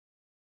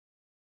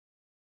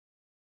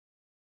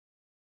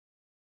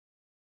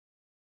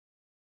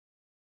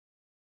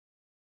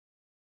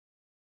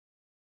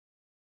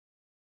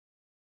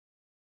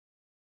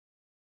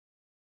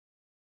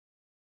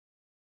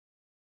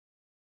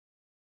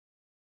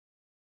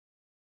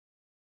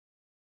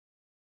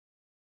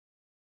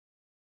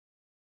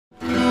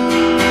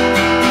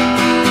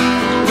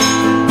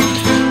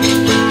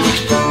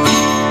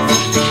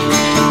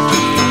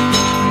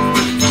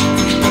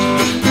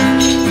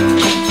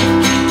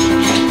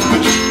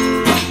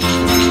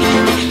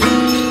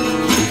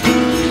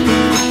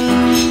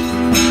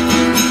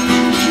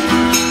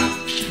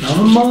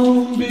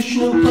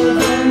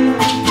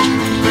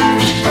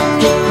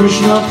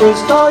Krishna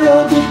prestaya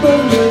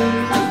dipande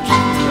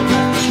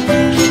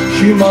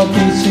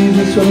Shrimati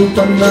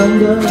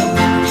Siddhaswarupananda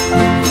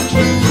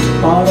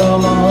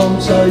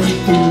Paramahamsa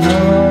iti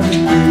nami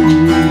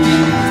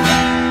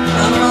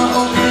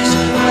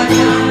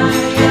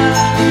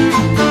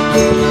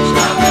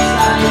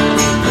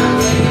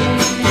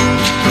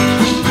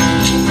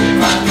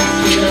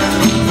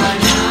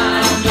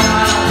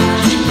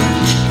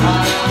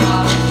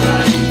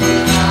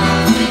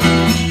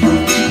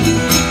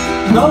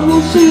Namo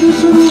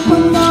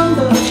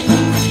Siddhaswarupananda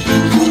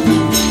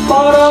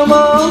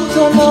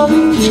Paramahamsa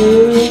namiye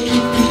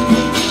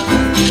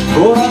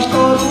Gora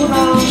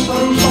Karuna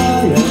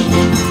Sarupaya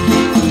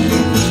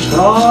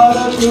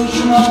Radha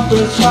Krishna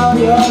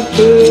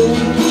Prasayate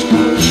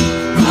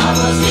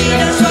Namo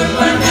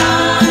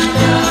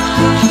Siddhaswarupananda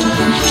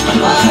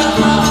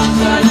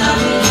Paramahamsa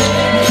namiye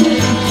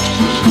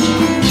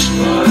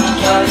Gora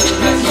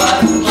Karuna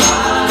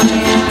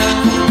Sarupaya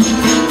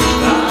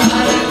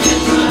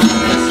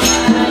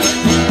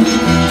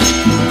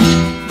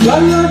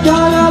Jaya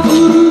Jaya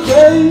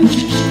Gurudev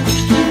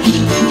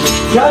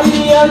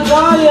Jaya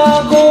Jaya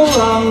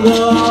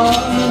Gauranga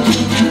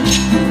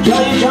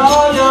Jaya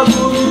Jaya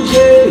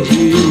Gurudev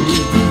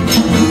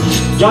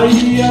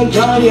Jaya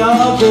Jaya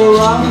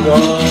Gauranga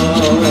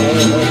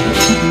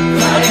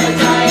Jaya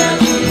Jaya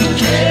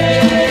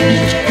Gurudev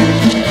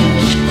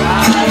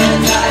Jaya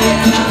Jaya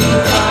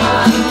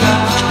Gauranga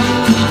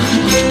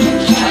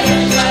Jaya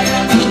Jaya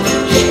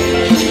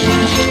Gurudev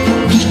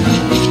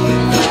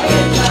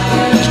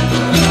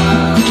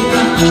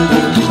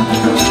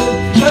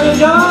Jaya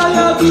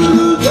Jaya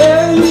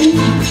Gurudev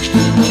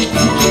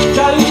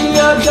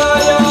Jaya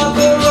Jaya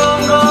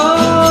Gauranga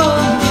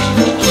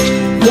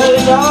Jaya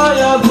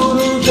Jaya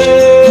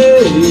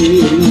Gurudev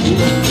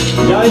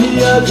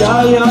Jaya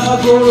Jaya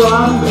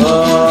Gauranga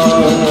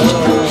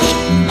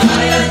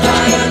Jaya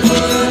Jaya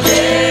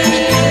Gurudev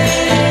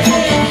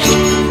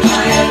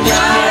Jaya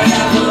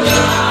Jaya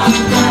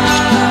Gauranga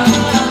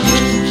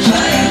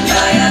Jaya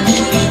Jaya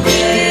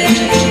Gurudev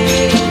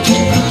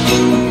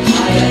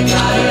Jaya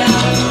Jaya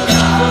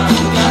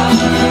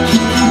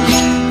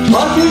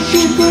Bhakti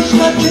Shri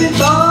Krishna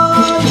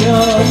Chaitanya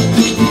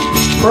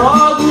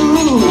Prabhu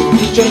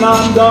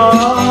Nityananda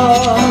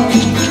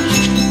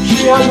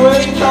Shri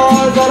Advaita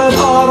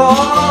Gadadhara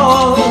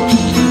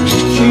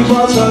Shri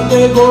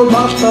Vasate Gaur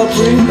Bhakta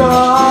Vrinda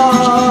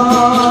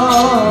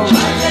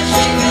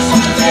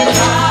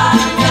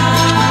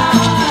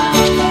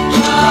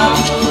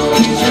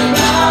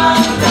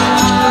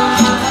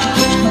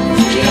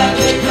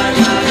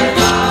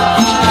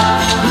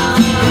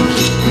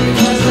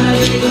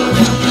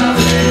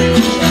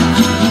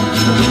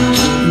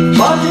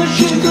Bhakti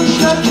Shri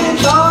Krishna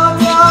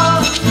Chaitanya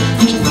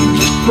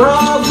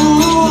Prabhu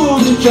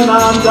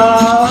Nityananda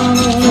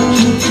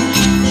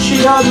Shri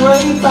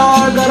Advaita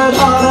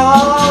Gadadhara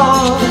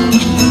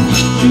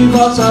Shri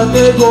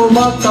Vasate Gaur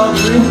Bhakta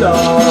Vrinda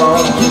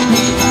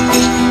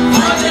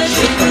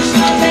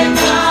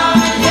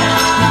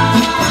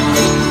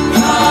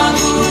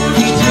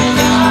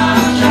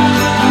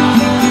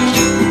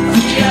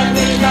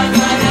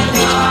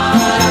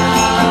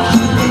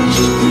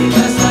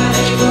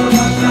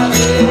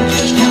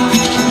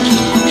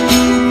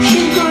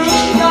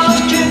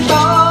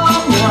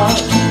Chaitanya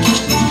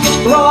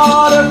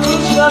Radha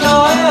Krishna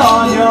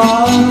Nayanya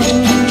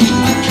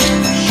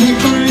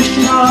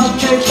Krishna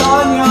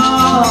Chaitanya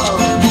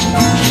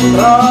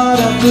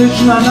Radha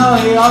Krishna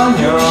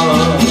Nayana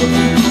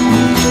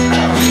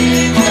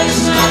Shri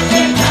Krishna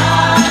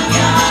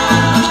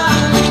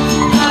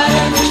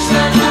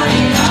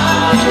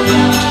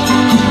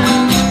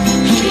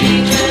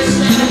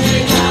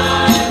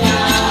Chaitanya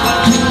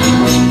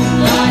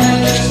Radha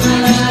Krishna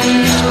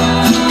Nayana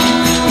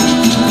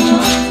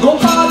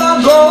Gopala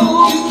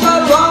Govinda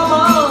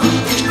Rama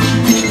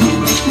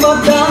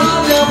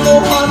Madana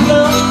Mohana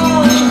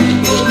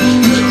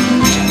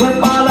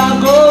Gopala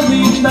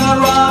Govinda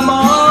Rama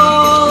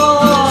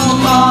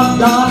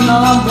Madana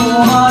Mohana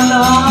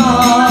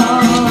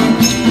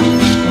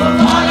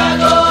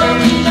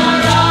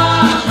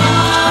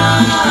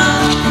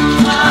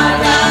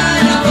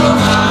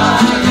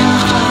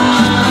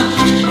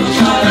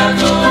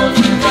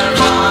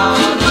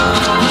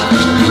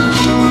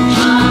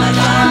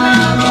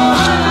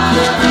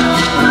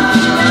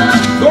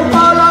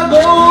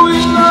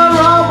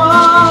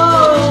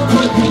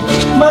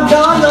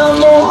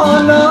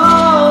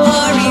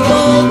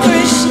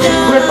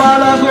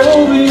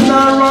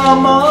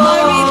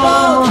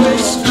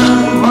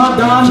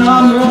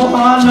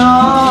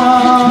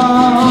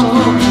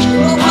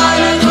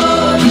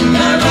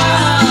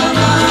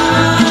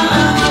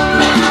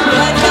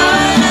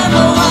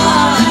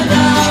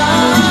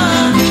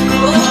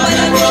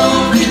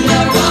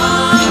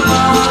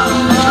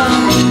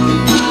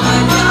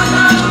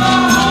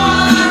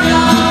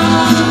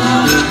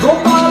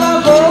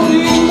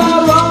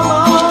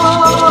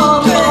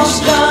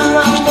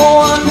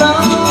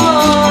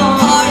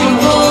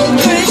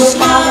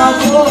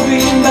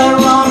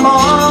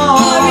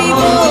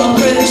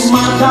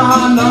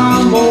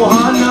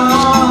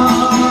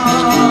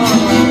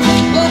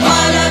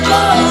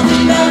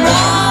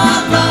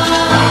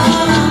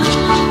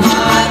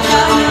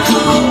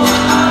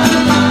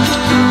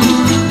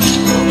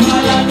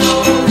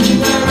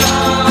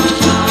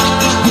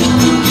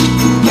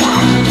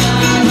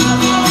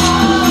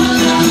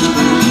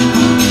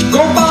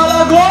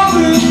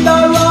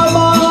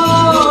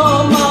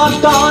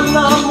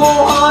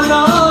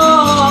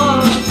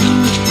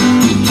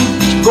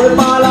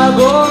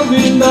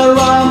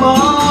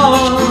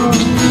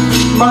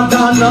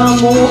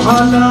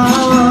Mohana.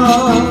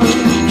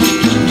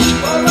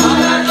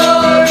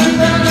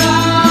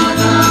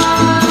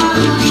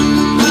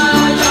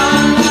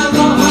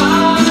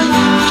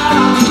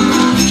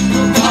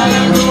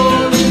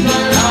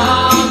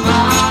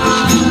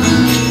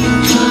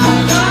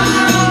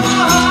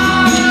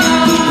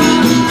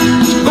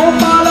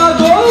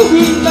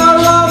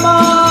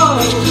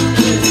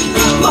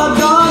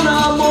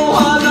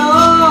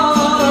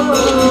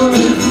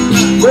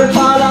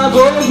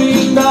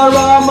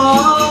 Rama,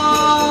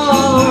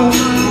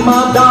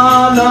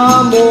 Madana,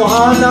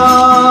 Mohana.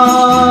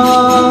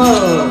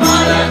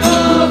 Madana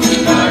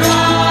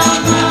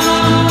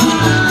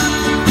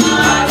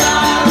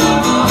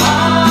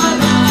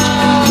Mohana.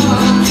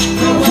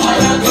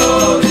 Gopala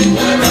Govinda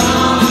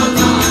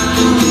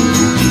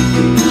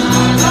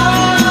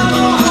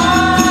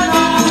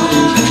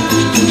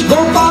Rama. Gopala Govinda Rama.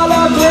 Madana Mohana.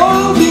 Gopala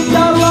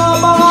Govinda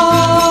Rama,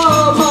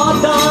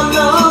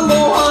 Madana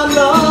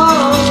Mohana.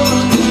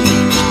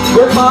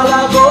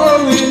 Gopala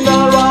Govinda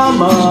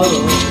Rama,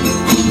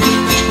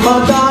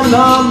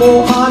 Madana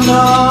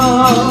Mohana.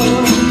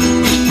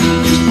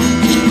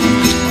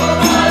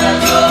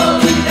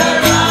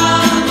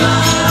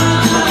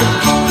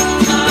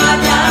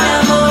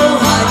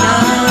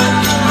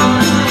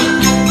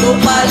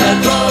 Gopala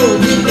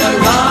Govinda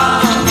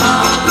Rama,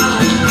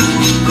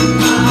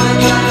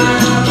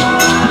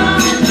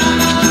 Madana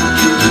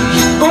Mohana.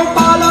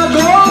 Gopala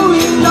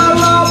Govinda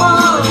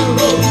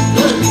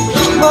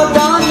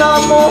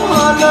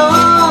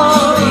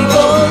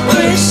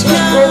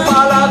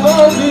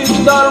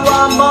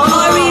Rama,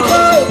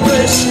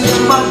 Krishna,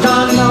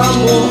 Madana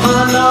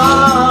Mohana.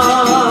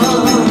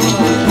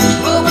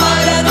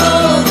 Gopala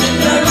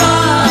Govinda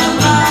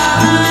Rama,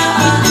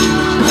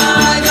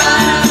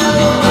 Madana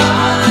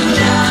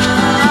Mohana.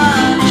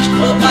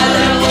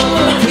 Gopala Govinda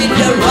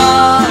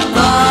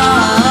Rama,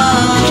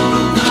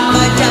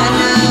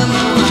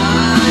 Madana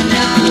Mohana.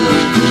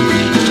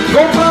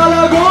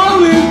 Gopala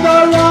Govinda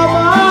Rama,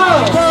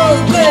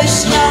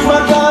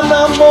 Madana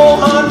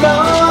Mohana.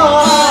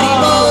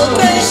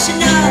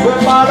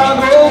 Gopala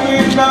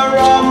Govinda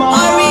Rama,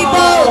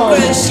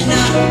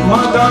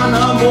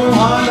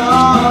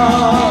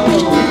 Madana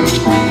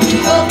Mohana.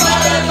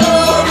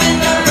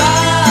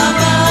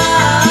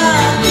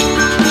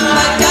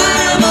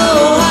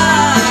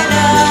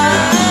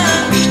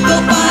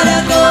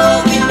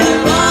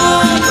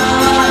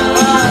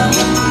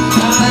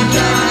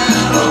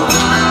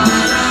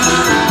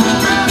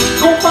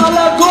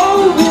 Gopala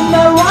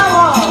Govinda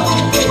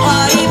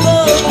Rama,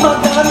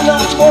 Madana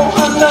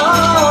Mohana.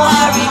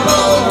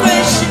 Haribo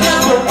Krishna, Haribo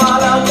Krishna.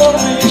 Gopala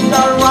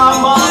Govinda Rama,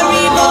 Gopala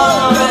Govinda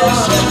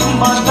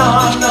Rama,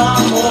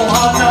 Madana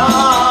Mohana.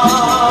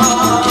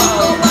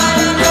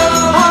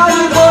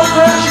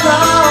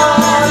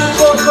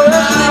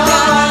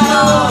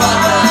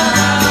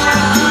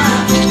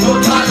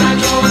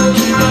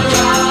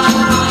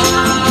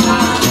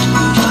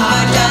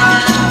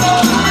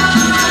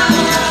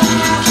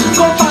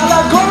 Gopala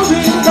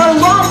Govinda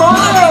Rama,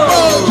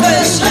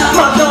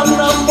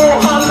 Madana Mohana. Gopala Govinda Rama, Madana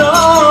Mohana.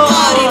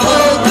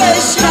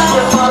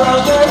 Gopala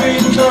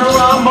Govinda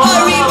Rama,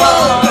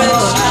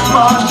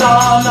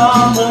 Madana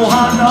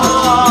Mohana.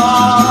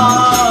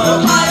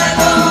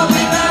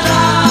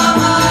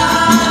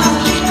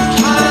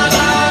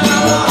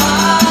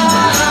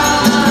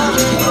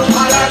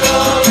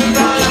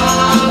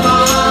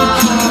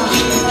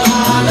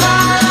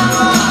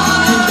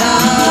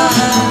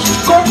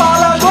 Gopala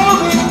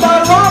Govinda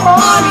Rama, Madana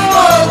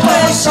Mohana.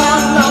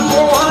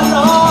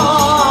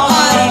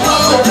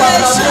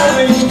 Gopala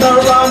Govinda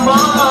Rama, Madana Mohana. Gopala Govinda Rama,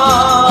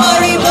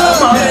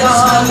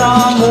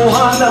 Madana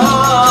Mohana.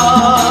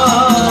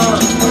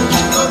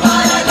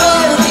 Gopala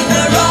Govinda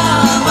Rama,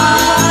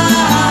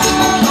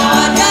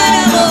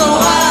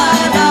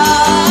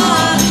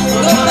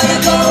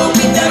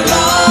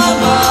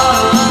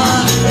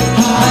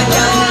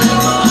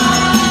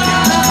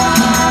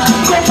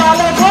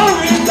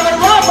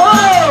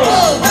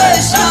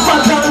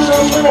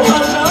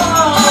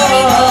 Mohana.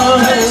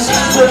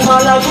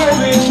 Gopala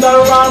Govinda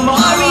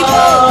Rama,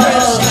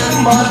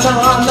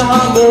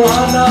 Madana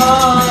Mohana.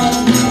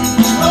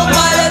 Gopala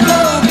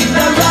Govinda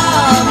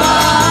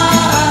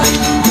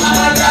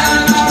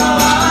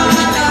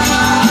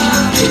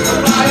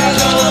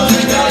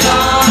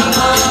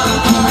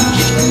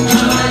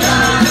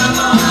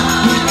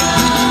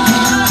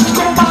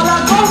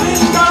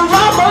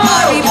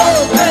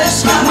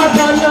Madana Mohana. Gopala Govinda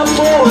Rama, Madana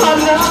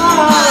Mohana.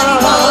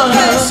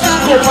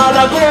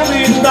 Gopala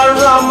Govinda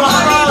Rama,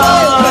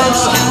 Madana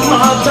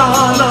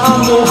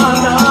Mohana.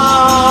 Mohana,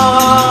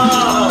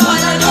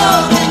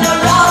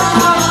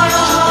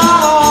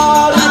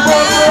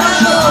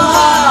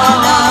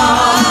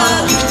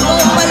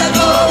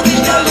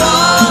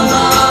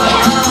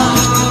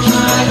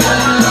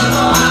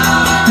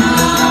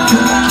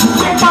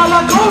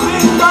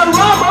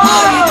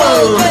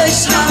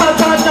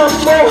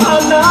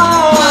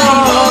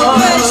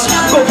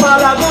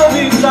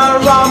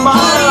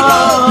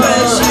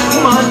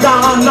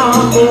 Madana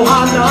Mohana.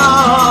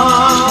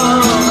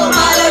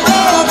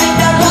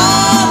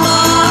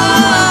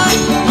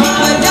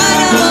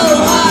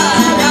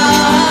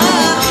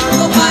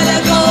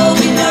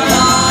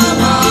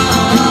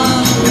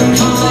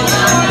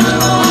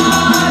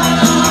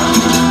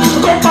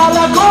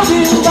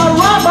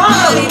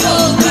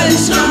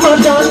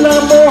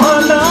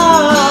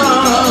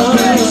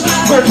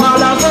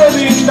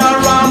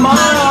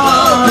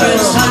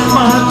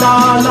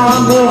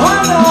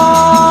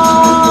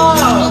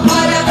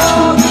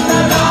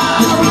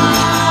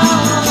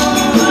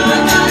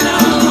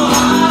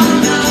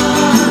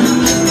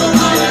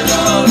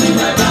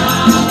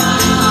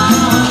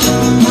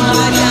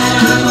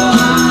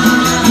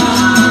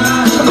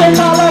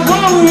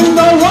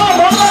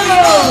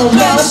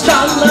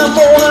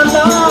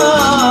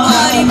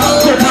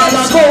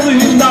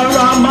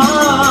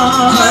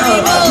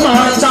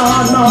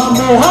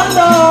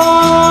 Mohana.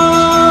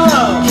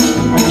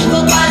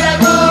 Gopala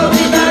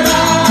Govinda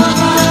Rama,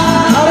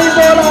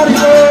 Haribol,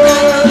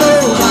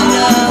 Haribol.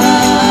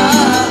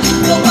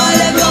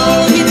 Gopala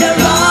Govinda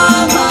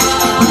Rama,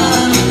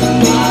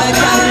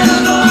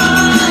 Madana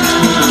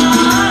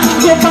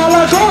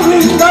Gopala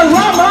Govinda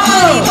Rama.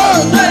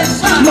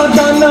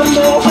 Madana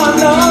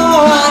Mohana.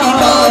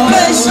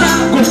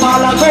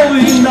 Gopala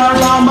Govinda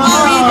Rama.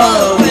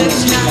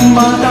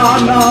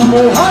 Madana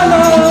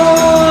Mohana.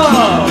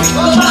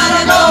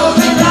 Gopala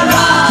Govinda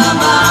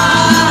Rama,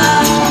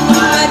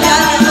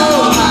 Madana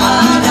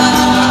Mohana,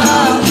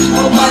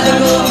 Gopala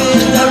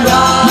Govinda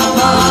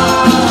Rama,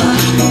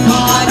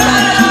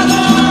 Madana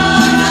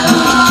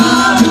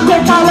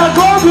Gopala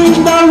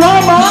Govinda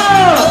Rama.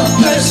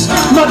 Krishna,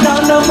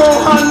 Madana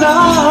Mohana.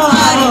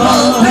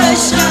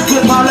 Krishna,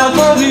 Gopala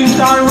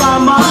Govinda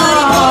Rama.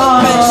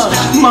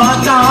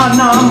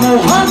 Madana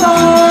Mohana.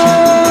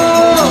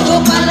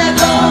 Gopala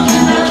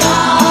Govinda Rama,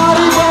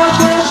 Haribol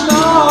Krishna.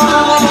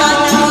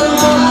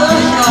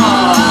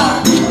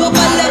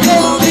 Gopala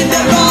Govinda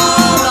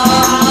Rama,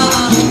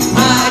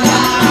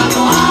 Madana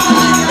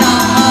Mohana,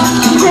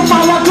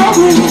 Gopala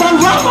Govinda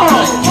Rama.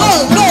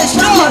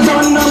 Krishna,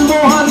 Madana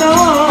Mohana.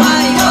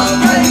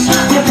 Krishna,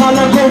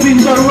 Gopala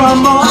Govinda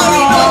Rama.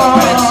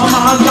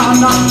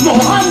 Madana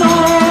Mohana.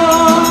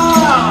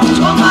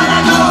 Gopala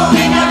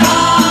Govinda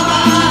Rama,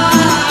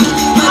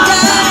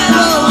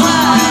 Madana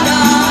Mohana,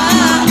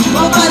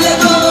 Gopala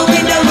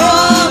Govinda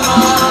Rama,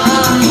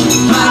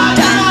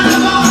 Madana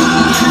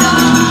Mohana,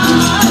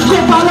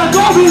 Gopala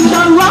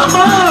Govinda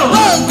Rama.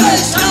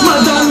 Krishna,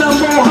 Madana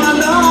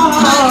Mohana.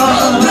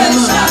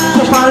 Krishna,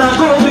 Gopala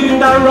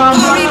Govinda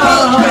Rama.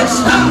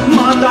 Krishna,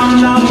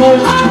 Madana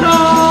Mohana.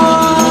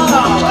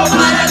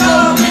 Gopala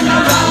Govinda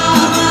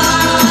Rama,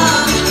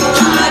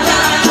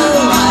 Madana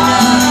Mohana,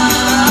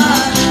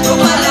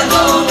 Gopala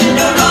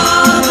Govinda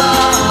Rama,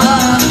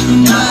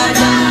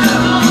 Madana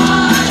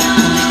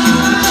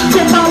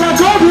Gopala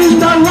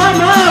Govinda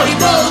Rama.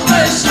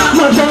 Krishna,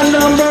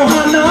 Madana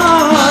Mohana.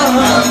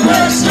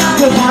 Krishna,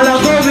 Gopala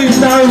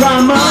Govinda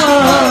Rama.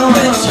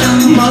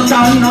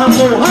 Madana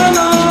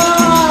Mohana.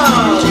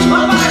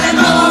 Gopala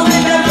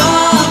Govinda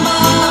Rama,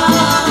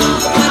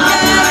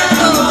 Madana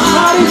Mohana,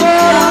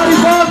 Haribol,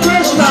 Haribol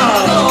Krishna.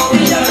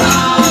 Govinda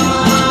Rama,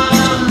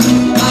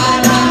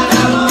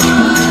 Madana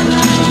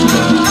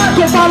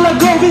Gopala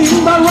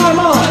Govinda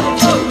Rama.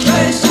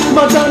 Krishna,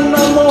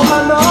 Madana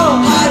Mohana.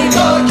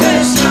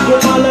 Krishna,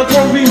 Gopala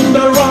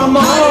Govinda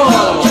Rama.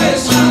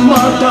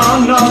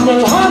 Madana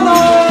Mohana.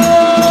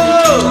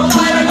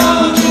 Gopala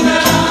Govinda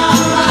Rama,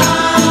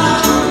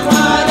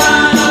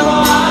 Madana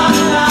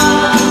Mohana,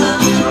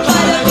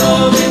 Gopala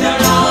Govinda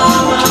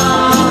Rama,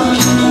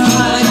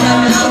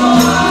 Madana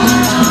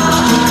Mohana,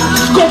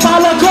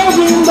 Gopala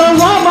Govinda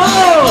Rama.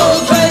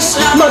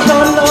 Krishna,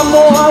 Madana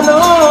Mohana.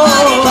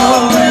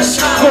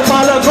 Krishna,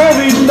 Gopala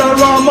Govinda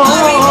Rama.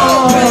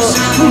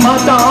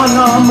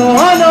 Madana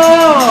Mohana.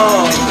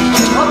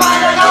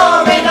 Gopala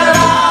Govinda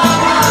Rama,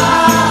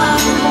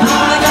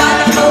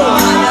 Madana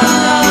Mohana,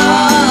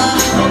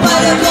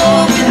 Gopala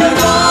Govinda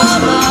Rama,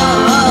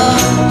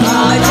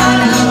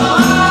 Madana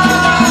Mohana,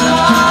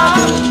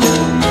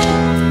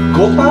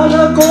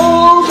 Gopala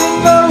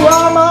Govinda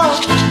Rama.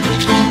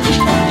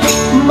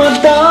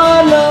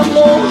 Madana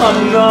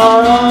Mohana.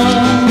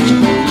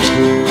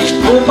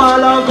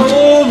 Gopala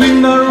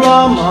Govinda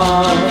Rama.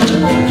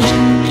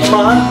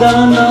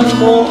 Madana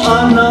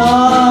Mohana.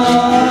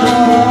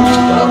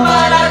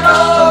 Gopala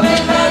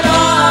Govinda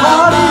Rama,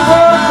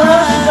 Haribol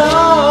Krishna.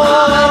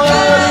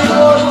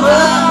 Haribol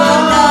Krishna.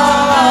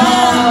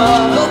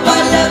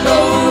 Gopala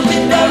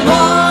Govinda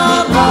Rama, Madana Mohana, Gopala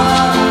Govinda Rama. Madana Mohana. Gopala Govinda Rama.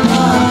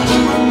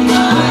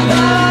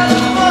 Madana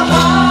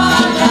Mohana.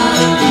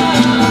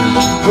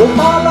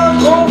 Gopala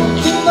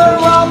Govinda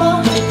Rama,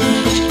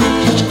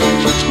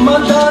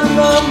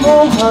 Madana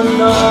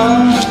Mohana,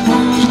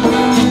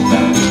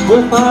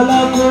 Gopala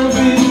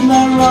Govinda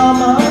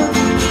Rama,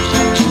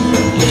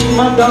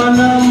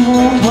 Madana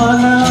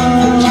Mohana,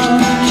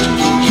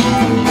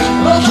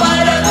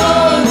 Gopala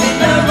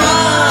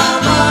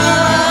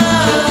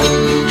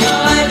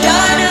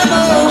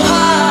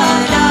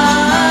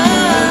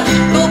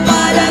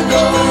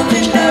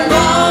Govinda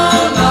Rama.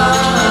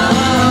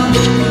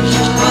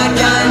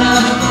 Madana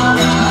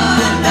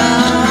Mohana.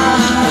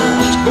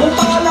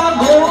 Gopala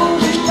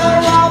Govinda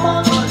Rama.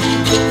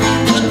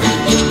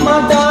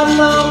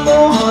 Madana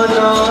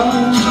Mohana.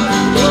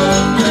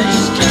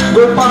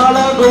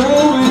 Gopala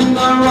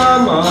Govinda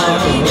Rama,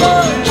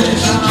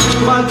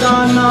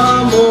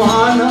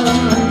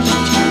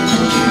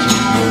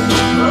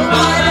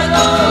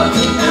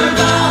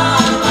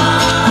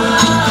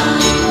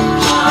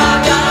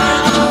 Madana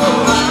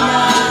Mohana,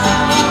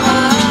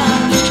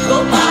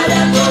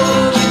 Gopala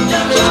Govinda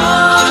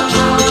Rama,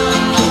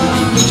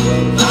 Madana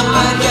Mohana.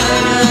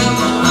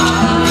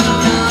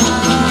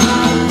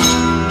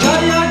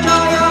 Jaya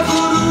Jaya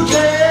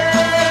Gurudev.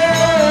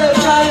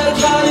 Jaya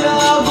Jaya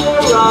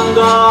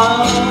Gauranga.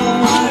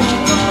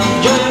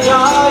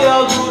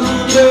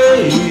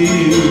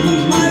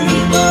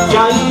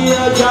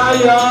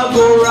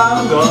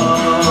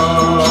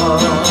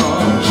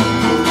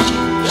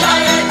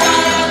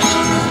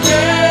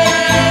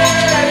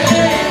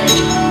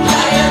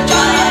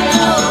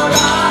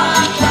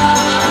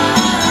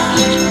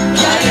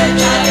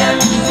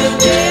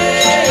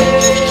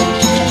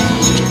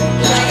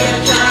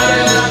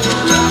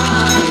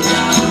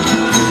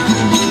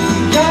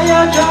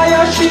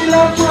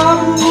 Srila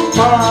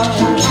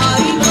Prabhupada.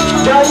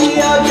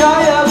 Jaya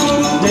Jaya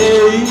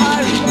Gurudev.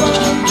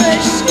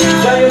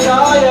 Jaya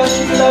Jaya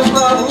Srila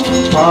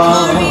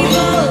Prabhupada.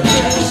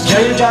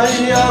 Jaya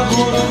Jaya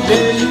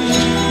Gurudev.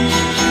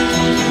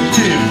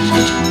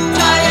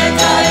 Jaya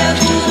Jaya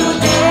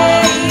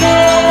Gurudev.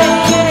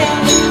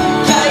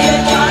 Jaya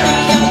Jaya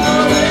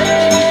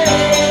Gurudev.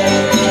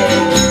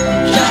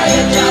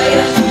 Jaya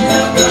Jaya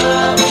Srila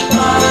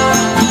Prabhupada.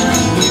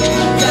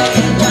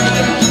 Jaya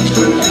Jaya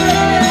Gurudev.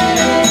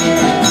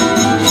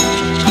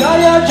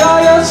 Jaya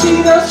Jaya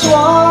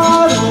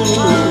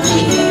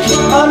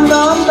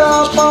Siddhaswarupananda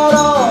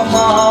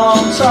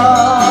Paramahamsa.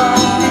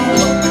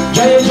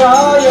 Jaya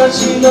Jaya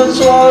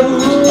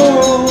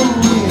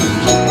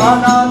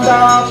Siddhaswarupananda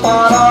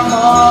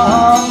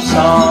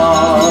Paramahamsa.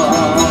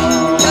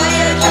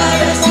 Jaya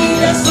Jaya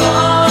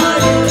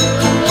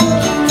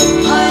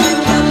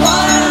Siddhaswarupananda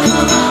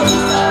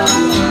Paramahamsa.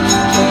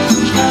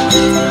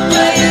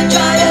 Jaya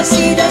Jaya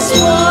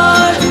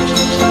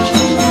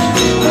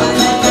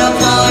Siddhaswarupananda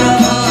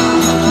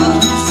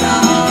Paramahamsa.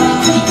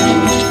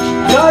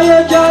 Jaya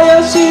Jaya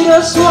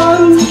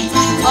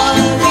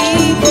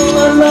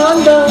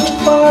Siddhaswarupananda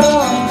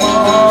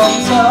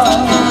Paramahamsa.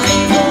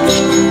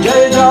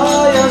 Jaya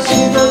Jaya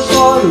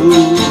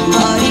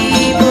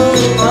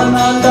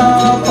Siddhaswarupananda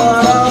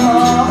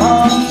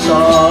Paramahamsa.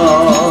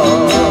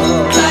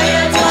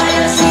 Jaya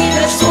Jaya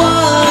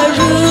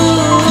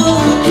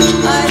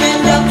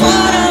Siddhaswarupananda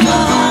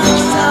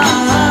Paramahamsa.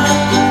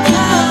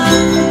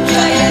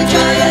 Jaya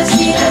Jaya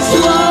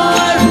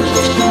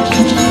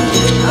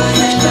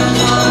Siddhaswarupananda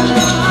Paramahamsa.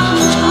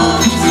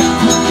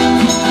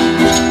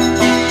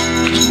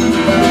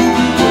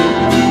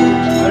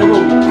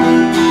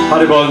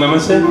 Haribol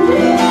Namaste.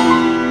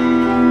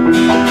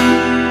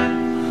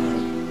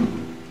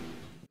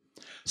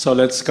 So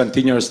let's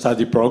continue our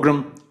study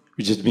program,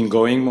 which has been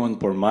going on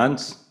for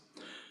months.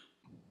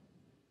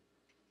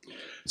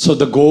 So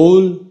the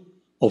goal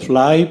of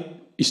life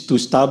is to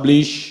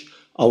establish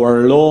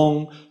our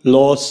long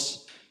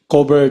lost,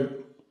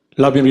 covered,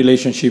 loving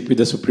relationship with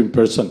the Supreme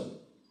Person.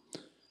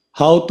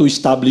 How to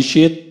establish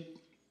it?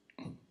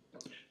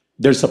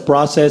 There's a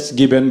process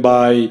given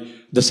by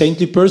the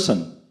saintly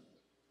person.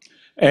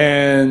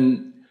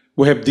 And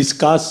we have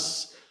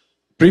discussed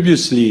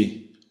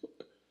previously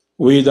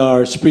with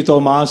our spiritual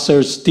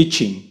master's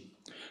teaching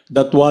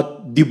that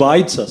what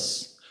divides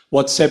us,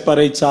 what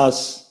separates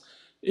us,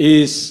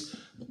 is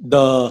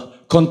the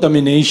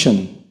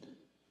contamination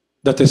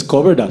that has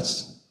covered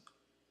us.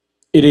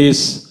 It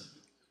is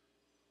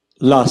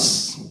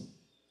lust,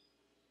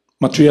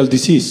 material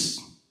disease,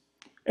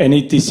 and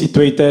it is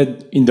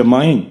situated in the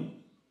mind.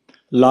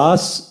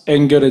 Lust,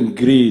 anger, and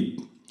greed.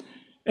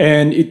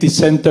 And it is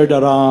centered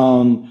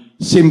around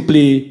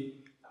simply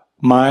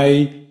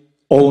my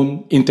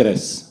own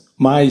interests,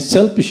 my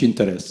selfish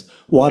interests,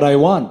 what I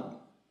want.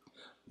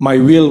 My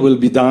will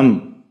be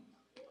done.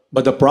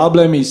 But the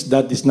problem is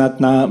that is not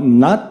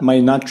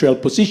my natural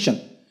position.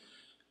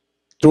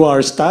 Through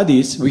our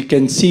studies, we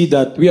can see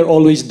that we are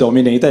always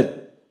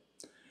dominated.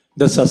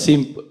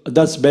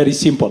 That's very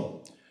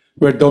simple.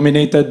 We're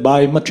dominated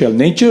by material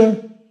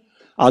nature,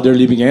 other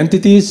living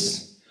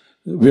entities.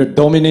 We're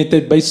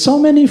dominated by so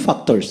many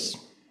factors.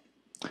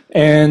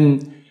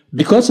 And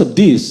because of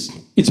this,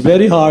 it's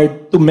very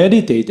hard to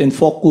meditate and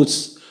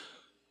focus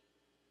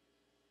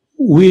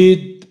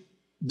with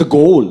the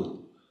goal.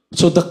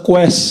 So the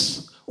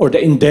quest or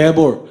the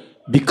endeavor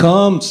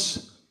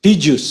becomes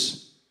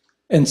tedious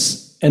and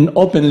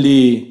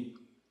openly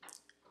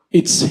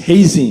it's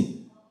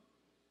hazy.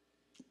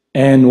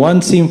 And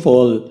one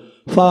simple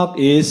fact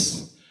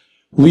is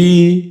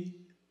we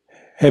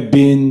have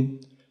been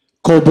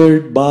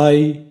covered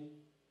by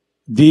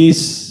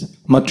this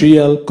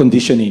material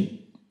conditioning.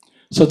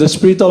 So the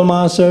spiritual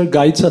master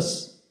guides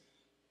us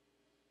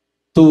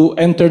to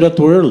enter that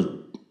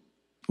world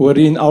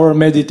wherein our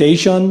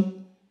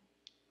meditation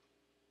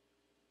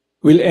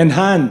will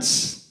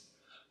enhance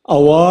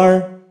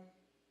our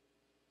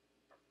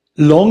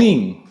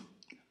longing,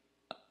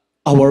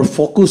 our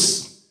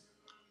focus,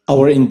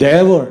 our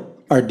endeavor,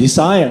 our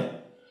desire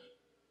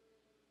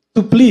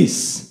to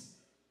please,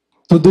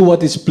 to do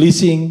what is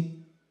pleasing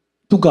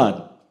to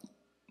God,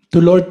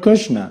 to Lord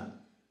Krishna.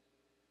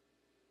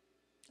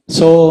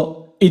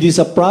 So it is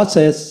a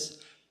process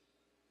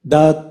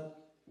that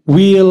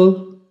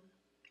will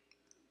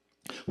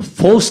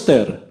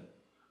foster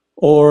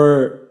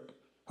or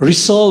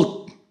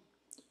result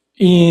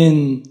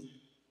in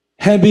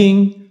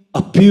having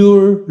a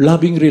pure,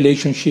 loving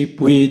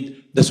relationship with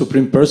the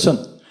Supreme Person,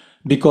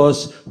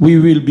 because we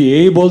will be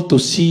able to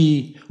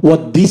see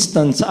what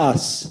distances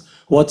us,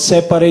 what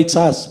separates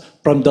us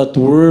from that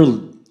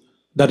world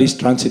that is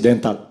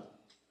transcendental.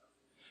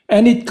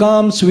 And it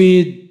comes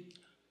with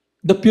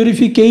the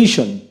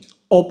purification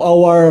of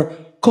our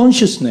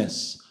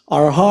consciousness,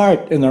 our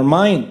heart and our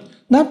mind,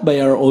 not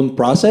by our own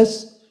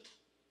process,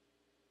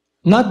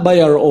 not by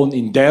our own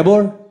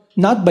endeavor,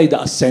 not by the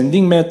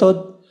ascending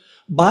method,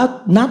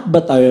 but not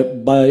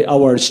by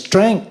our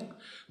strength,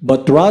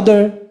 but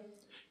rather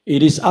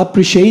it is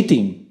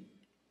appreciating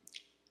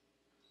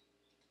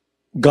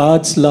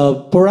God's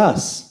love for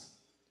us.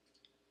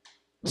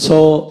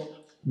 So,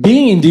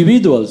 being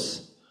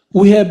individuals,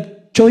 we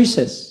have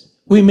choices.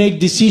 We make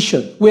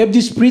decisions. We have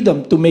this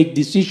freedom to make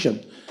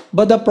decisions.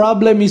 But the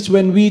problem is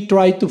when we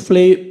try to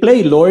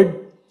play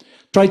Lord,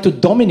 try to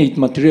dominate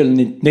material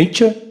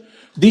nature,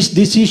 this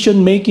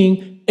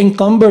decision-making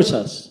encumbers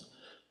us.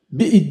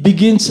 It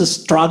begins a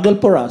struggle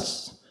for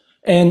us.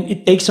 And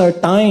it takes our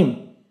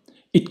time.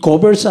 It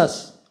covers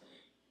us.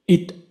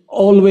 It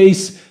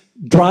always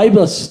drives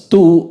us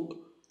to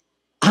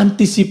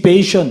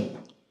anticipation,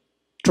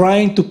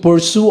 trying to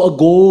pursue a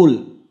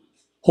goal,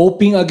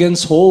 hoping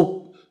against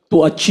hope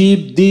to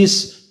achieve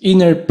this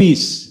inner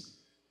peace.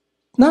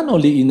 Not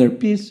only inner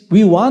peace,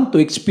 we want to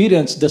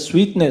experience the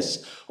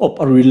sweetness of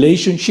a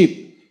relationship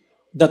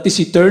that is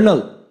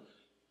eternal.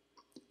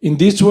 In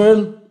this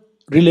world,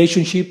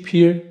 relationship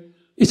here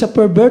is a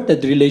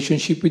perverted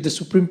relationship with the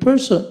Supreme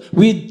Person,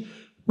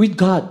 with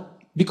God.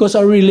 Because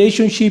our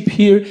relationship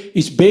here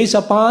is based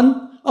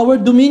upon our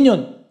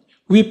dominion.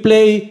 We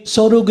play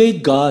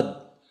surrogate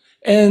God.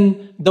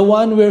 And the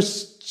one we're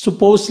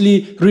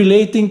supposedly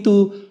relating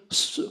to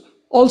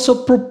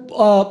also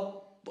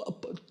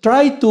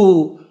try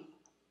to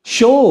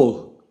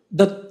show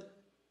that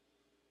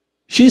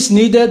she's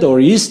needed or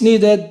is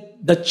needed,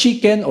 that she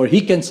can or he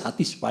can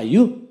satisfy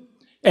you.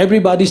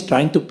 Everybody's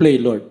trying to play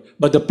Lord.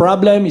 But the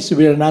problem is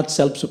we are not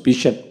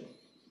self-sufficient.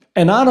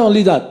 And not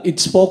only that,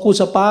 it's focused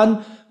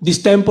upon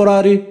this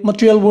temporary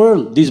material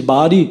world, this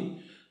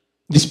body,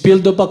 this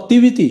field of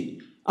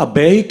activity, a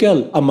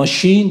vehicle, a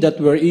machine that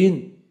we're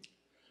in.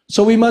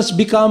 So we must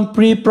become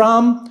free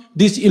from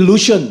this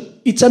illusion.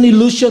 It's an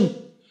illusion.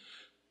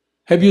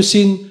 Have you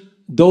seen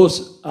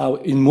those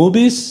in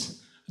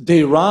movies?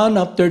 They run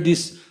after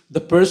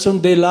the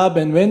person they love,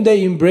 and when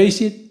they embrace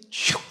it,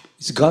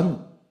 it's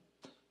gone.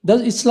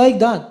 It's like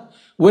that.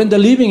 When the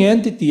living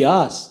entity,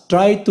 us,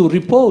 try to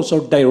repose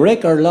or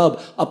direct our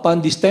love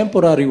upon this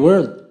temporary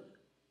world,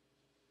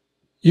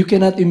 you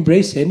cannot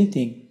embrace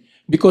anything.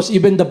 Because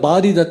even the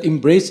body that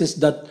embraces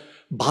that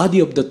body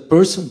of that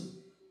person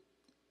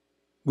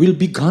will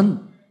be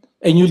gone.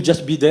 And you'll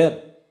just be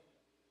there.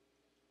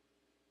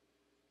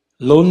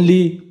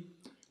 Lonely,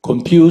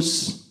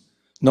 confused,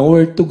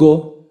 nowhere to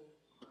go,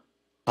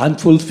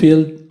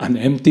 unfulfilled, an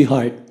empty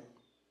heart.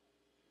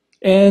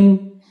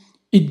 And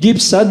it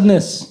gives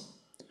sadness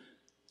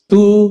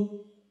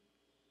to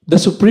the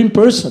Supreme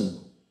Person,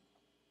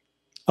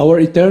 our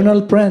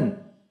eternal friend,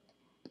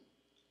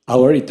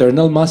 our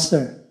eternal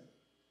Master.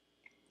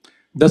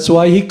 That's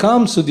why He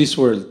comes to this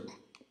world,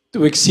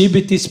 to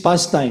exhibit His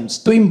pastimes,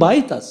 to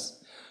invite us.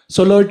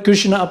 So Lord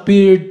Krishna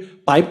appeared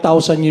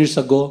 5,000 years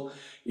ago.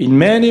 In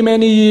many,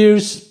 many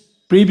years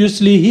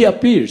previously, He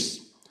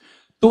appears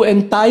to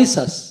entice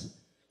us,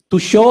 to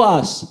show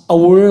us a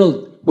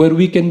world where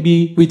we can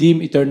be with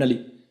Him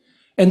eternally.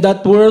 And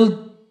that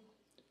world,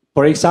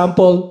 for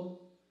example,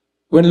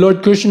 when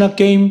Lord Krishna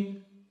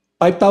came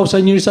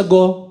 5,000 years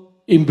ago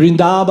in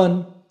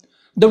Vrindavan,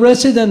 the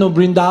resident of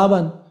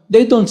Vrindavan,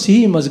 they don't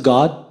see Him as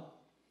God.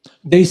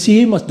 They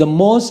see Him as the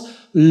mother,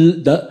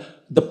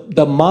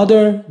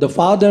 the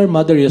father,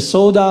 Mother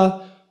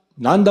Yasoda,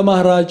 Nanda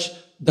Maharaj,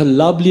 the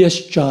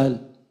loveliest child,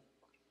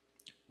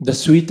 the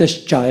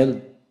sweetest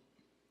child.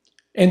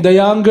 And the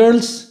young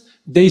girls,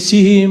 they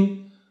see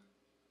Him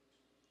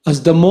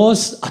as the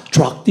most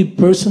attractive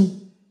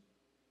person.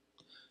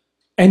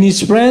 And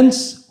His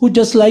friends who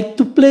just like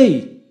to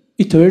play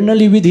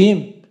eternally with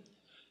Him.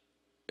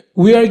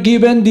 We are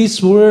given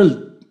this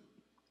world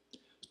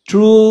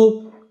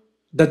through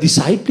the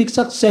disciplic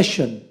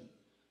succession,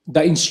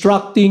 the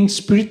instructing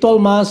spiritual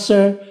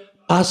master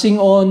passing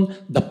on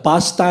the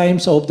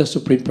pastimes of the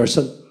Supreme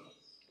Person.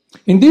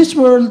 In this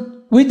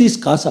world, we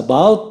discuss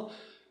about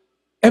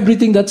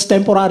everything that's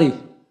temporary.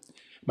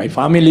 My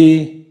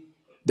family,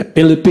 the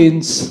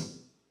Philippines,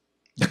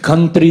 the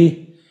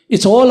country.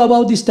 It's all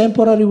about this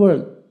temporary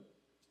world.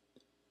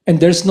 And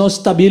there's no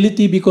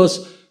stability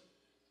because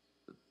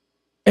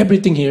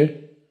everything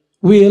here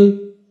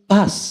will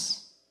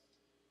pass.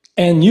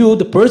 And you,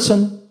 the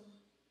person,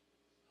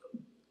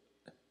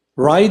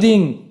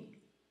 riding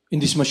in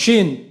this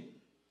machine,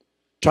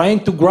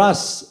 trying to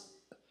grasp,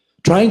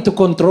 trying to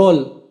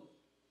control,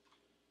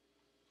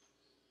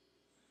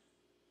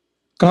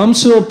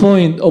 comes to a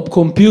point of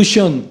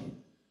confusion.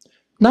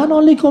 Not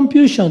only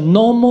confusion,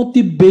 no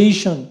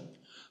motivation,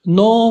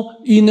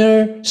 no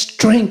inner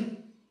strength.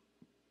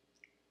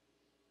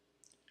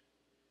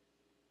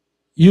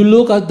 You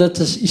look at the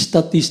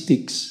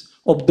statistics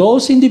of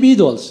those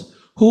individuals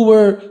who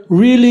were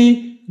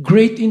really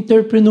great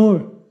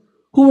entrepreneurs,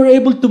 who were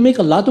able to make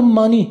a lot of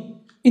money.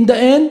 In the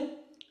end,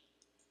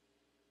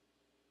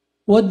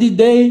 what did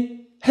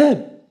they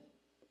have?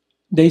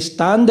 They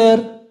stand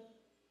there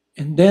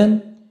and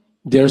then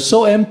they're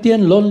so empty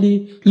and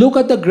lonely. Look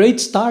at the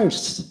great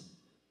stars.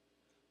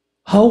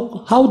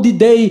 How did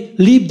they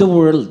leave the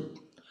world?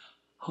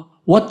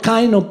 What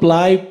kind of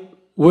life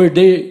were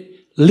they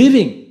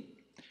living?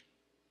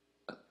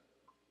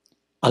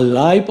 A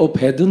life of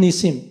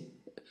hedonism,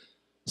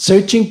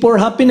 searching for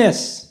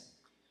happiness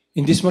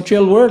in this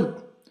material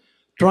world,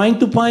 trying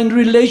to find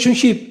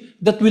relationship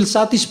that will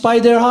satisfy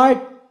their heart.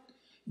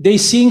 They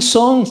sing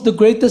songs, the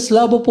greatest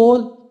love of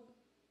all.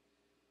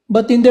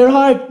 But in their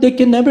heart, they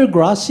can never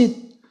grasp it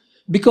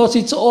because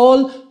it's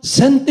all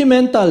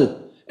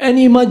sentimental and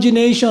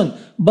imagination.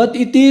 But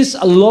it is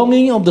a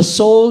longing of the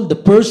soul, the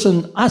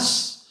person,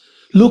 us,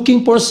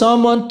 looking for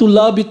someone to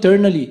love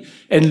eternally.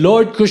 And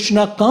Lord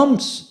Krishna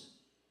comes,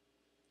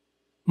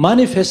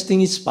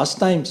 manifesting his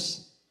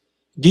pastimes,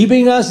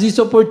 giving us this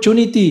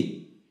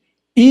opportunity.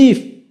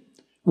 If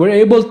we're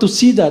able to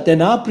see that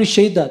and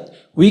appreciate that,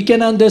 we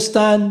can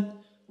understand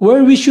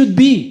where we should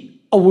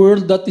be, a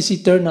world that is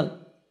eternal.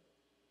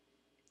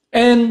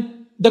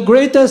 And the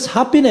greatest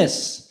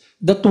happiness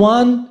that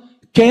one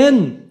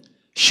can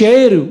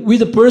share with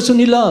the person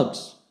he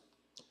loves,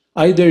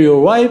 either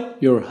your wife,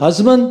 your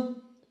husband,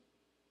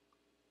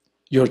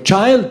 your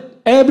child,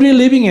 every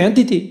living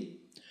entity,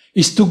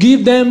 is to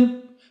give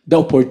them the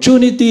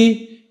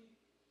opportunity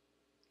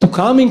to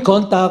come in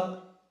contact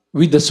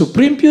with the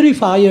Supreme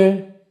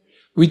Purifier,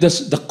 with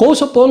the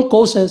cause of all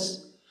causes,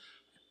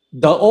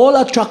 the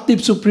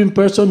all-attractive Supreme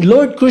Person,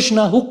 Lord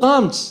Krishna, who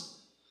comes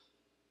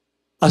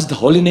as the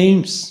holy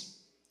names.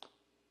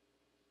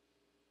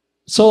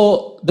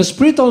 So the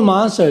spiritual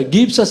master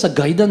gives us a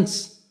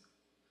guidance,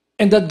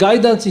 and that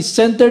guidance is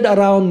centered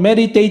around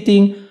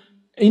meditating.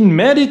 In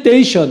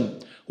meditation,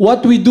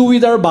 what we do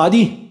with our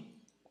body.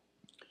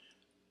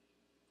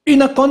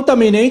 In a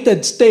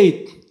contaminated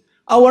state,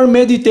 our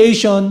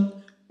meditation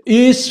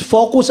is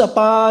focused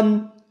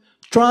upon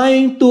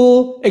trying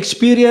to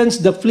experience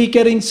the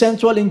flickering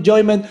sensual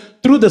enjoyment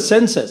through the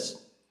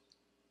senses.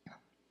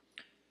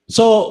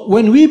 So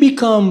when we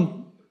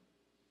become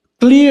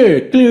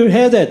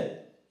clear-headed,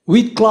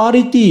 with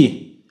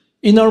clarity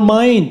in our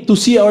mind to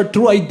see our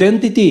true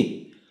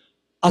identity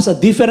as a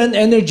different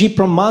energy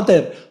from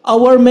matter,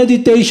 our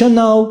meditation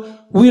now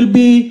will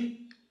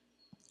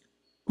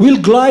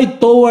glide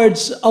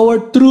towards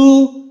our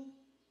true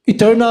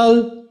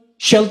eternal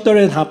shelter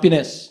and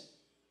happiness.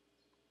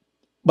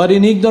 But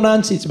in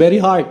ignorance, it's very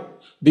hard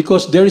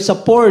because there is a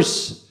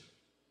force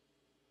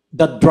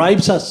that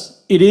drives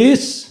us. It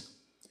is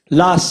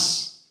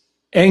lust,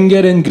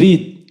 anger, and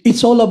greed.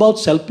 It's all about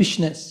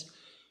selfishness.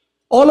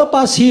 All of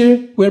us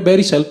here, we're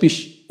very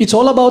selfish. It's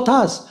all about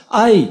us.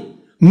 I,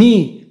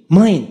 me,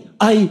 mine.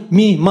 I,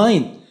 me,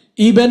 mine.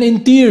 Even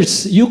in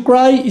tears, you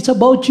cry, it's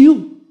about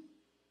you.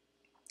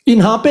 In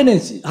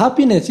happiness,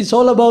 it's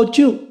all about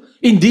you.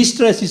 In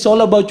distress, it's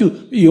all about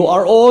you. You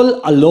are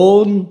all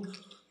alone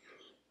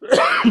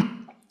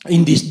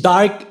in this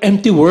dark,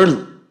 empty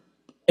world.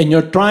 And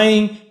you're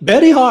trying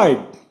very hard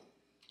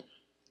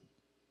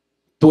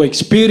to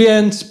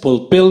experience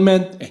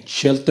fulfillment and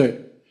shelter,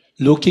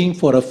 looking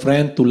for a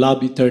friend to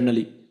love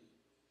eternally.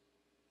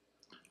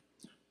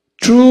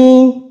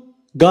 Through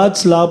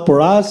God's love for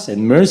us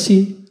and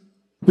mercy,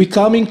 we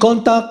come in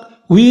contact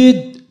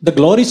with the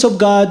glories of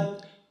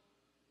God,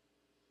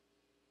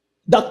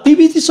 the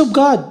activities of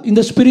God in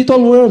the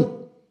spiritual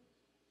world.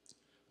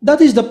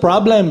 That is the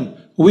problem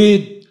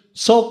with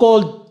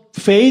so-called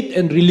faith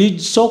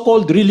and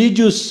so-called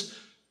religious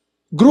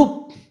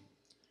group.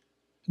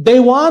 They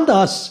want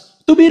us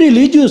to be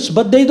religious,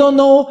 but they don't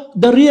know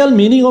the real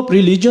meaning of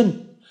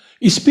religion.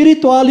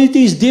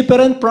 Spirituality is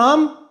different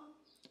from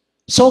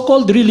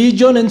so-called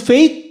religion and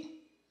faith.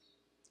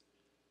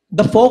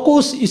 The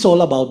focus is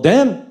all about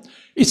them.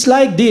 It's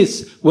like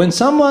this. When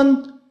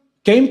someone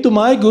came to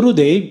my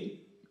Gurudev,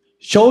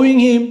 showing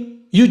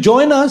him, you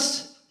join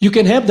us, you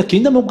can have the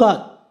kingdom of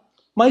God.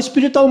 My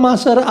spiritual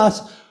master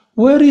asked,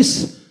 where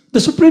is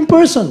the Supreme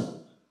Person?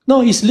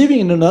 No, he's living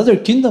in another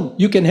kingdom.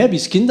 You can have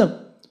his kingdom.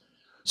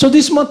 So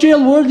this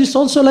material world is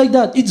also like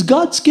that. It's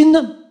God's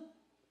kingdom.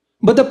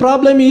 But the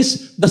problem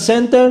is the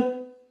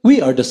center,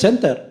 we are the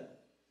center.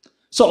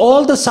 So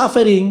all the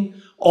suffering,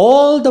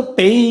 all the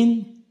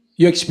pain,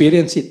 you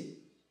experience it.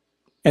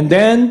 And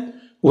then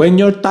when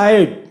you're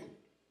tired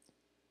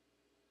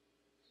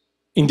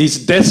in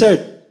this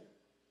desert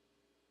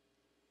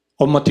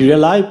of material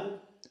life,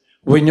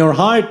 when your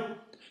heart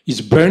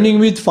is burning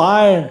with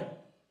fire,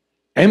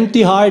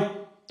 empty heart,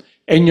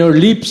 and your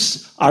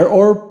lips are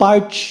all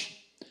parched,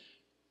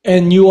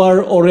 and you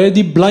are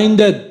already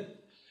blinded,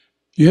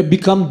 you have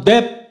become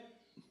deaf,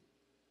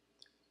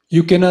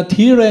 you cannot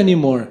hear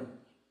anymore.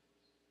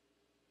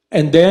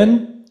 And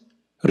then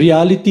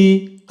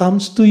reality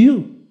comes to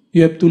you.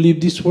 You have to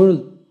leave this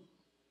world.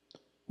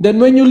 Then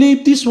when you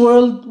leave this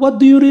world, what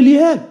do you really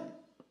have?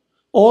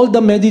 All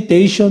the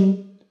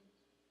meditation,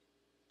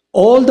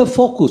 all the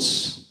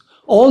focus,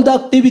 all the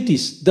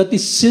activities that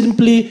is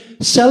simply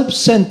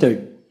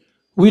self-centered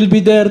will be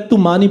there to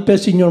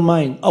manifest in your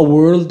mind a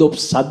world of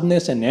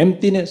sadness and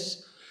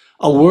emptiness,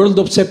 a world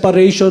of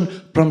separation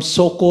from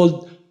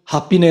so-called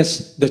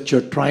happiness that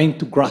you're trying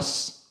to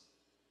grasp.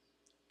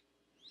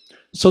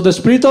 So the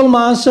spiritual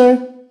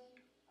master,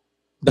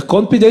 the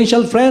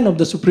confidential friend of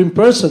the Supreme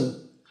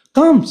Person,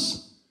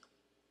 comes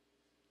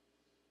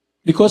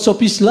because of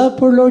his love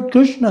for Lord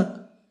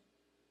Krishna.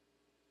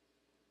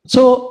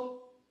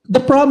 So the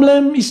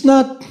problem is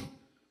not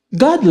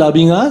God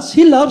loving us,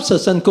 He loves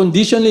us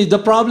unconditionally. The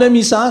problem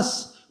is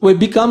us. We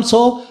become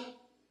so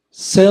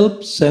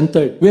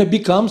self-centered. We have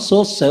become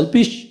so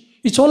selfish.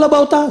 It's all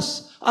about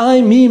us.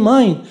 I, me,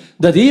 mine.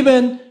 That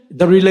even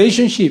the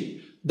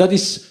relationship that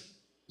is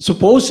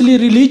supposedly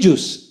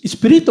religious,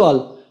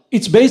 spiritual,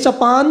 it's based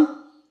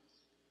upon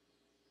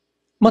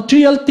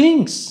material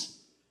things.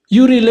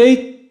 You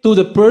relate to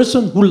the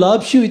person who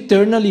loves you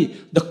eternally,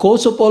 the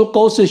cause of all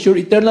causes, your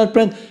eternal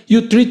friend.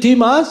 You treat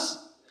him as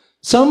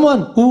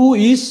someone who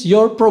is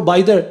your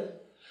provider.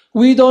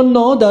 We don't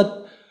know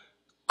that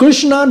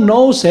Krishna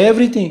knows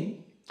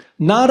everything.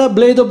 Not a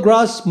blade of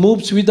grass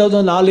moves without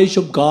the knowledge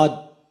of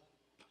God.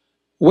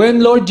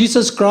 When Lord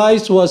Jesus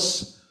Christ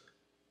was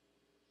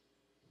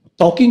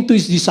talking to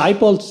His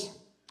disciples,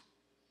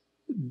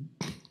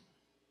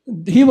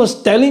 He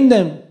was telling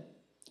them,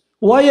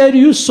 why are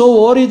you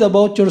so worried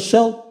about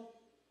yourself?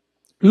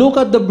 Look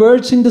at the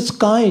birds in the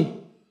sky,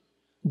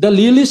 the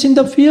lilies in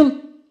the field.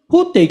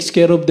 Who takes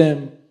care of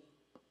them?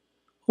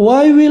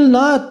 Why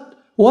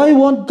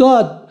won't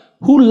God,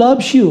 who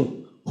loves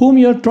you, whom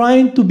you're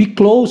trying to be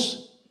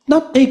close,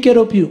 not take care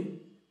of you?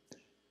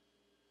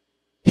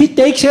 He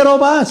takes care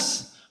of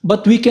us,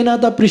 but we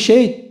cannot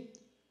appreciate.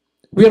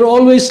 We're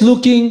always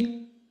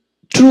looking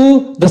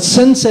through the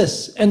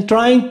senses and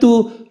trying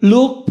to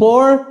look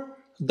for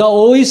the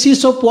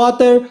oasis of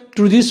water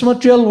through this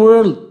material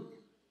world,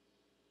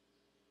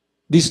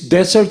 this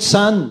desert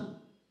sun.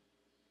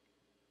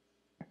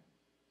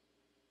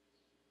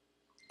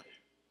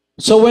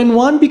 So when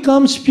one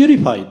becomes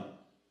purified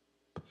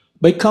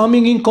by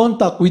coming in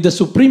contact with the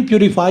Supreme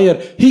Purifier,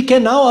 he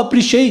can now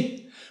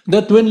appreciate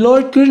that when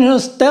Lord Krishna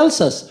tells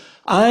us,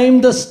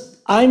 I'm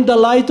the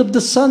light of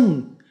the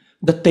sun,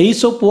 the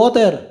taste of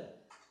water,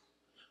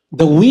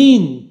 the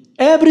wind,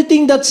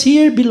 everything that's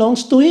here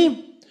belongs to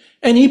Him.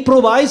 And He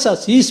provides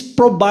us. He's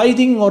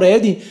providing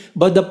already.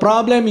 But the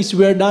problem is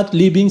we're not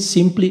living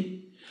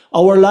simply.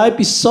 Our life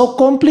is so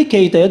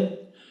complicated,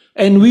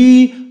 and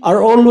we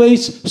are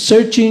always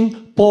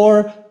searching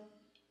for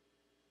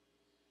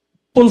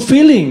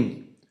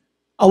fulfilling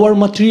our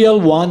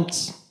material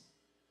wants.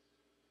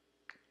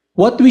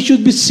 What we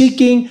should be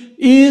seeking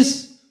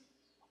is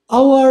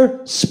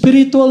our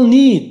spiritual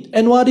need.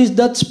 And what is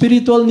that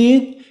spiritual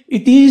need?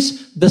 It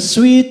is the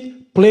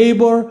sweet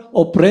flavor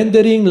of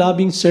rendering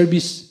loving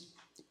service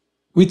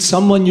with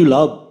someone you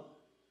love.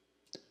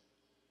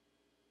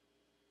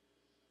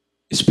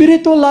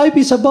 Spiritual life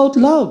is about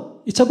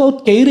love. It's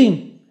about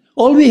caring.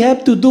 All we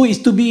have to do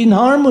is to be in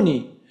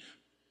harmony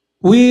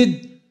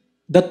with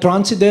the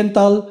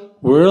transcendental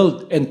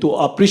world. And to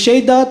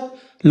appreciate that,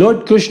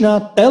 Lord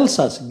Krishna tells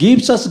us,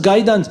 gives us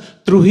guidance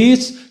through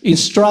His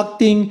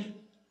instructing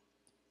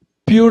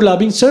pure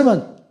loving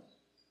servant,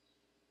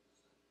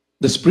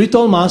 the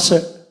spiritual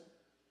master.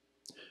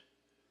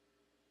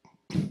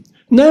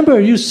 Never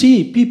you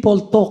see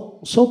people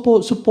talk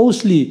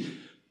supposedly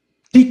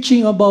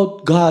teaching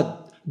about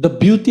God, the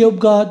beauty of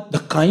God, the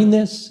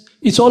kindness.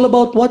 It's all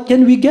about what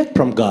can we get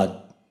from God.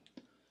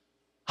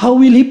 How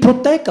will He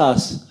protect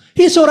us?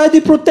 He's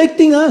already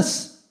protecting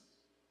us.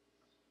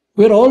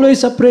 We're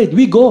always afraid.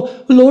 We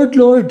go, Lord,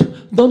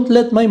 Lord, don't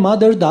let my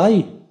mother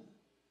die.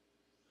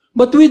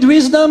 But with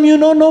wisdom, you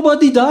know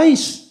nobody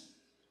dies.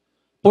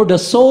 For the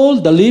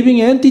soul, the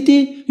living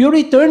entity, you're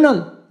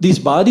eternal. This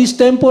body is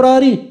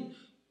temporary.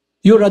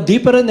 You're a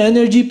different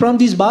energy from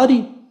this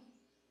body.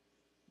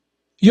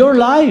 Your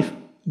life.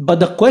 But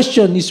the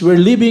question is, we're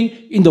living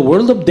in the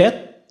world of death,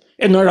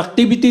 and our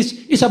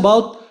activities is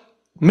about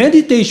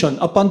meditation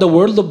upon the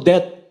world of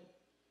death.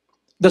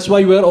 That's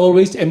why we're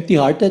always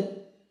empty-hearted.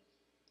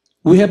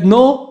 We have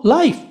no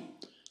life.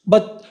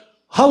 But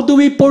how do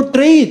we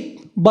portray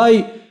it?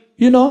 By,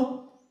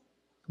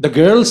 the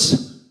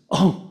girls,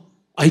 oh,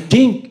 I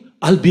think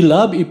I'll be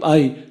loved if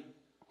I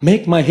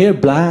make my hair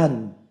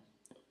blonde.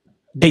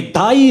 They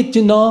dye it,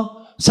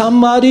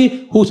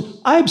 Somebody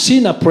I've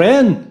seen a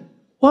friend,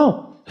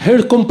 wow,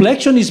 her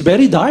complexion is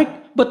very dark,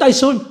 but I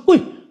saw,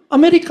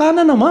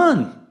 Americana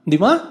naman, di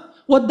ba?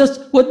 What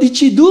did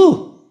she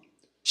do?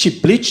 She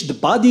bleached the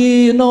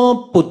body,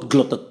 put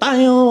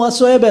glutathione,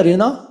 whatsoever,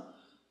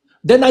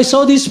 Then I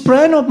saw this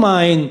friend of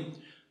mine,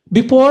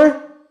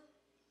 before,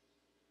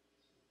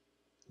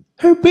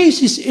 her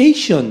face is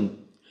Asian.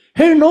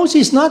 Her nose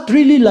is not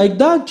really like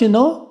that,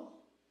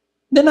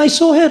 Then I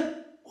saw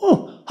her,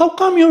 how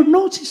come your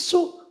nose is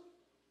so,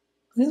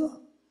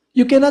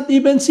 you cannot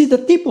even see the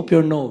tip of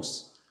your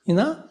nose,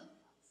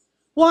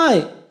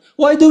 Why?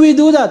 Why do we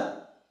do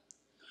that?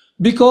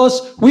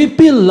 Because we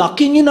feel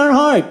lacking in our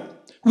heart.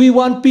 We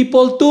want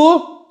people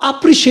to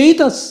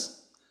appreciate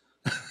us.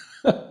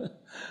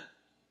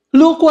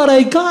 Look what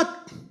I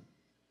got.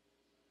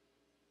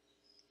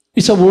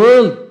 It's a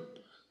world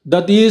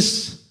that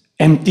is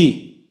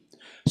empty.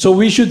 So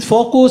we should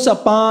focus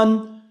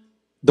upon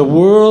the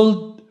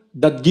world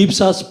that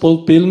gives us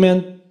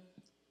fulfillment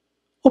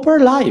of our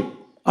life,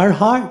 our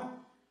heart.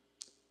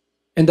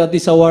 And that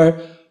is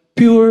our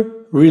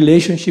pure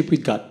relationship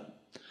with God.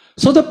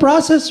 So the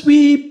process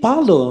we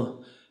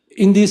follow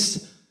in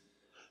this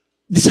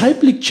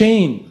disciplic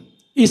chain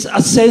is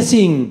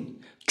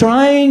assessing,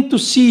 trying to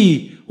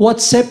see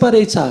what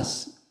separates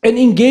us, and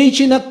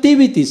engage in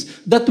activities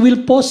that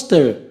will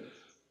foster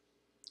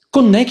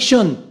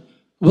connection,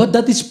 what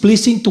that is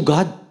pleasing to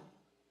God.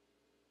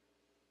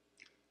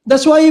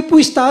 That's why if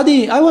we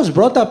study, I was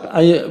brought up,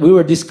 we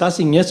were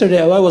discussing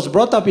yesterday, I was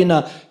brought up in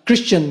a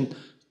Christian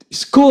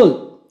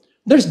school.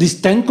 There's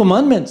these 10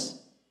 commandments,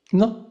 you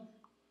know.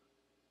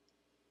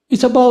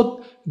 It's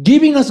about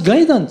giving us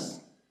guidance.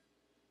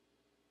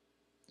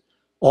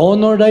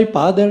 Honor thy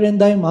father and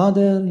thy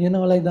mother, you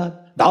know, like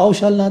that. Thou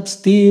shalt not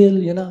steal,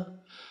 you know.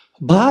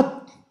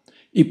 But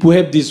if we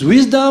have this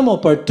wisdom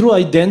of our true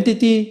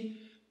identity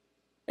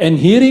and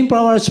hearing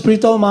from our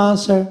spiritual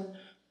master,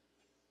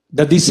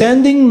 the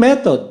descending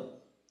method,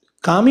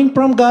 coming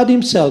from God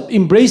Himself,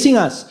 embracing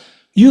us,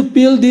 you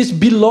feel this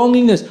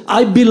belongingness.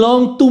 I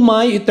belong to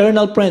my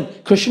eternal friend,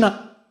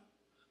 Krishna.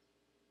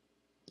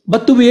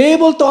 But to be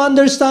able to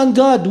understand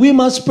God, we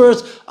must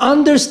first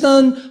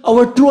understand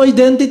our true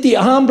identity,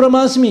 Aham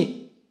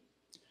Brahmasmi.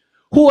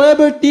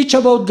 Whoever teach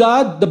about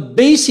God, the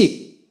basic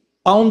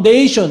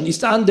foundation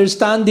is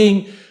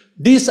understanding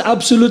this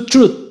absolute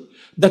truth,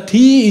 that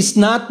He is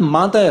not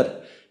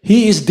matter.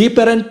 He is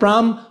different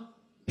from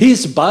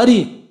His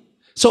body.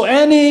 So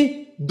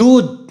any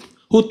dude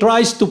who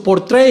tries to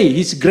portray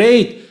he's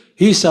great,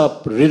 he's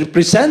a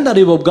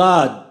representative of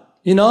God,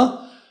 you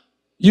know,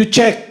 you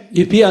check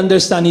if he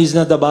understands he's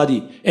not the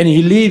body and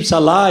he lives a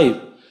life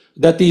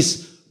that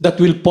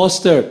will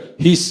foster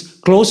his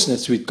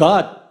closeness with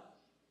God.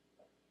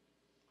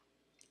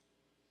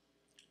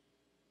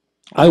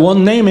 I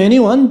won't name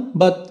anyone,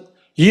 but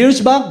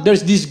years back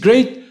there's this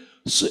great.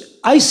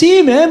 I see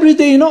him every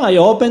day. You know, I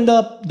open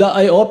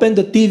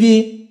the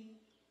TV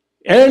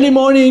early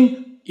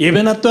morning,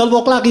 even at 12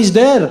 o'clock. He's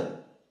there.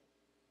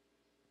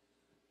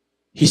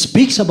 He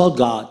speaks about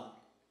God.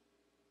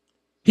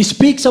 He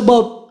speaks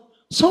about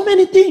so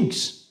many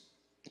things.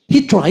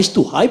 He tries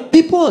to hype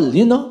people,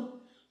 you know.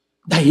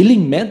 The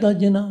healing method,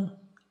 you know.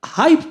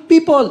 Hype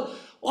people.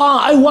 Oh,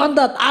 I want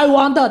that. I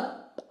want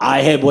that.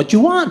 I have what you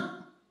want.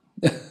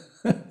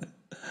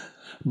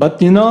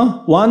 But, you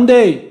know, one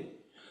day,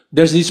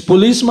 there's this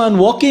policeman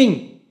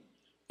walking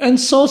and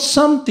saw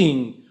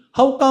something.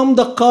 How come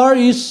the car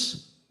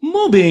is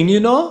moving, you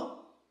know?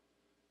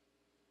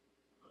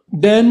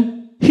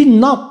 Then he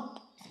knocked.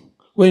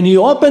 When he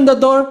opened the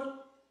door,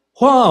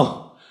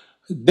 wow,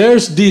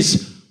 there's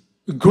this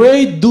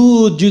great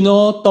dude, you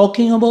know,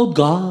 talking about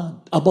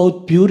God,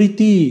 about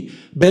purity,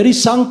 very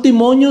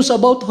sanctimonious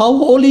about how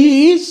holy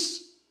he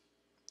is.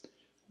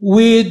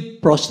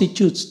 With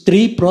prostitutes,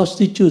 3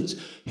 prostitutes.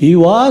 He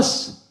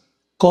was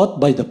caught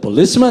by the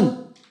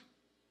policeman.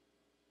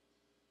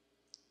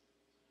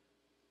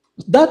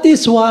 That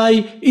is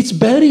why it's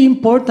very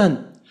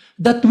important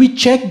that we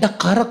check the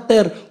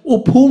character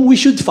of whom we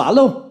should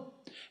follow.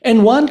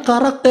 And one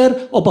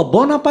character of a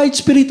bona fide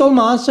spiritual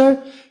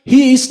master,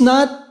 he is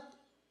not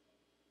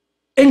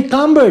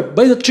encumbered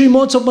by the 3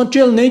 modes of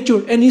material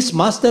nature and is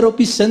master of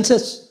his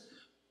senses.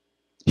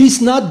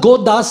 He's not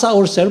Godasa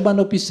or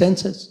servant of his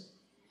senses.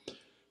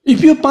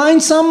 If you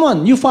find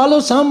someone, you follow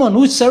someone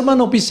who is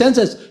servant of his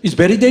senses, it's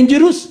very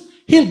dangerous.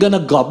 He's gonna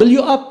gobble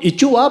you up,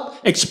 eat you up,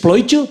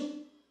 exploit you.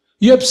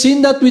 You have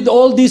seen that with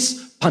all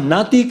these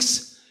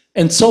fanatics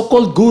and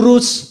so-called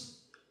gurus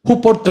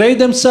who portray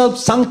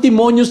themselves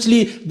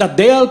sanctimoniously that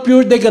they are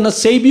pure, they're gonna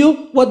save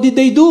you. What did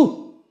they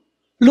do?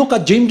 Look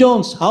at Jim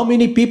Jones. How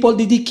many people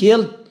did he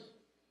kill?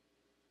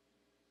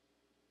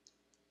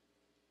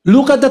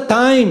 Look at the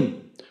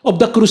time of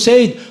the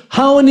crusade.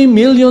 How many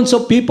millions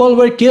of people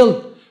were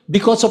killed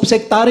because of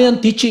sectarian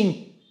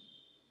teaching?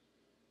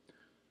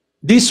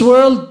 This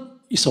world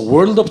is a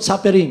world of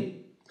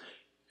suffering.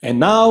 And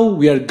now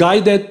we are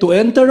guided to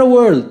enter a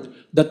world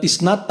that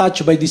is not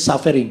touched by this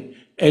suffering.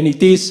 And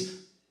it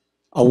is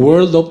a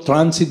world of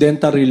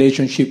transcendental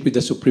relationship with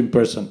the Supreme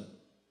Person.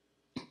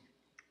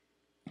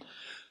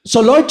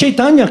 So Lord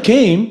Chaitanya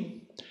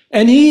came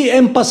and he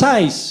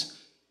emphasized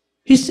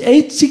his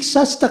 8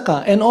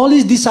 Siksastaka, and all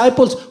his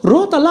disciples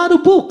wrote a lot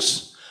of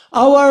books.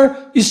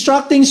 Our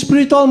instructing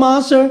spiritual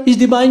master, His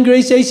Divine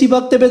Grace A.C.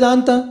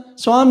 Bhaktivedanta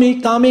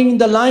Swami, coming in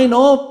the line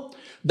of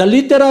the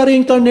literary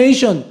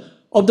incarnation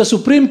of the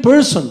Supreme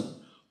Person,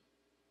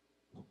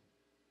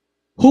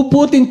 who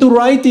put into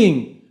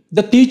writing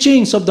the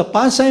teachings of the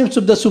pastimes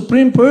of the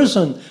Supreme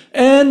Person,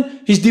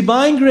 and His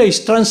Divine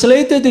Grace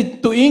translated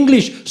it to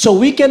English so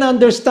we can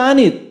understand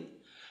it.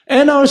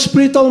 And our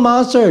spiritual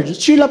master,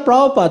 Srila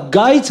Prabhupada,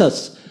 guides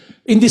us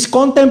in this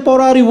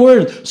contemporary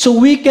world so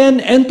we can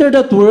enter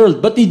that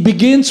world. But it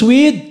begins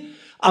with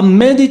a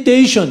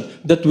meditation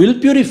that will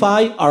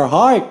purify our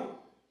heart,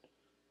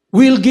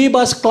 will give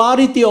us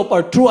clarity of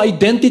our true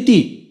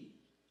identity.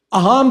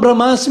 Aham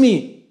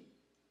Brahmasmi.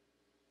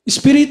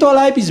 Spiritual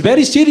life is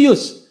very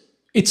serious.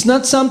 It's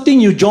not something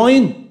you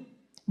join,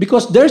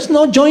 because there's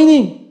no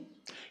joining.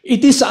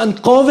 It is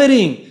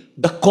uncovering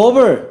the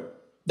cover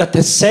that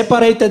has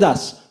separated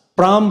us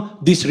from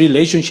this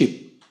relationship.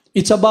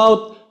 It's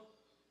about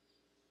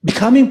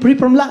becoming free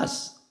from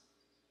lust.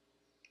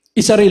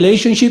 It's a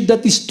relationship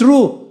that is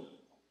true.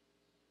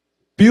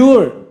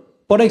 pure.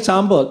 For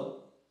example,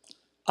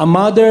 a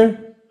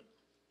mother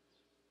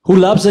who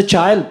loves a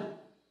child,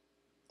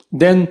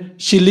 then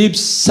she leaves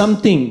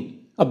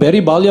something, a very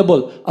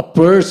valuable, a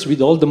purse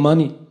with all the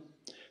money.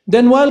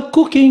 Then while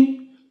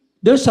cooking,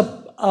 there's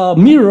a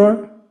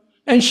mirror,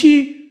 and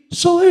she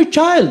saw her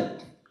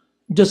child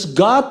just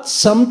got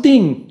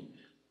something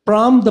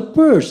from the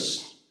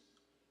purse.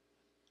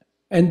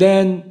 And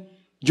then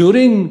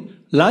during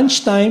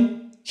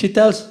lunchtime, she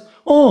tells,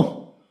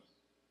 "Oh,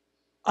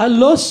 I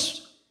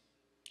lost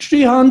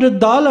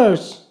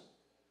 $300.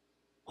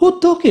 Who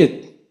took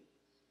it?"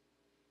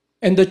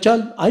 And the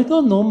child, "I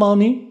don't know,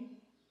 mommy.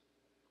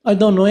 I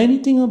don't know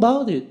anything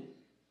about it."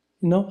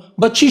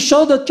 But she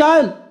saw the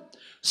child.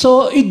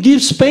 So it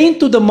gives pain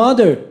to the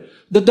mother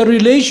that the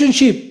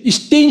relationship is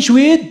tinged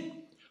with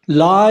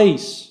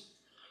lies.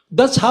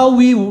 That's how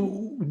we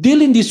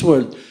deal in this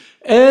world.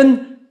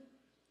 And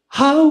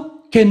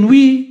how can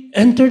we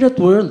enter that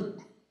world?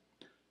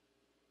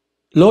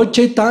 Lord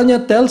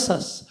Chaitanya tells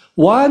us,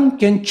 one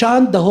can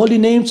chant the holy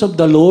names of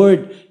the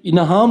Lord in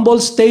a humble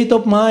state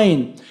of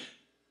mind,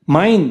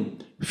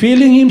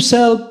 feeling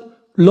himself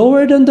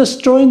lower than the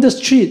straw in the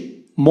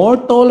street, more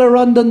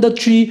tolerant than the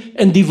tree,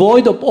 and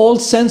devoid of all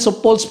sense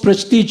of false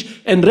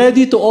prestige, and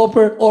ready to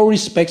offer all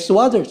respects to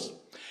others.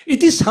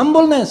 It is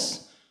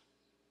humbleness.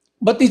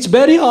 But it's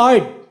very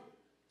hard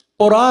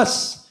for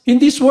us. In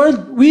this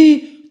world,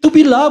 to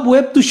be loved, we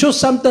have to show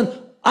something.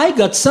 I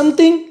got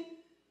something.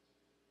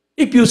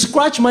 If you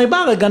scratch my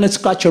back, I'm going to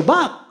scratch your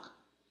back.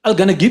 I'm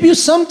going to give you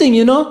something,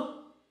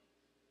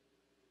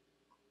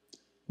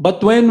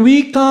 But when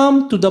we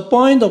come to the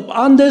point of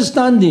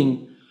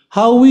understanding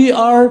how we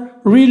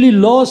are really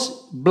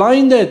lost,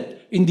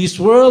 blinded in this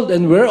world,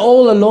 and we're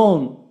all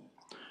alone,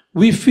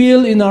 we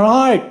feel in our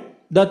heart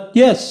that,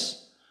 yes,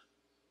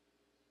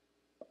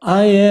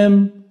 I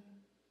am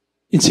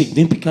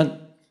insignificant.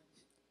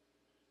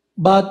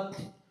 But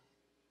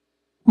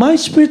my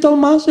spiritual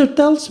master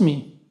tells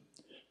me,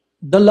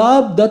 the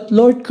love that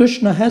Lord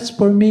Krishna has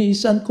for me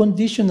is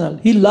unconditional.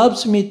 He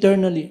loves me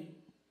eternally.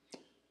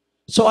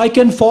 So I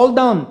can fall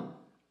down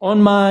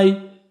on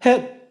my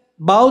head,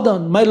 bow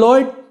down. My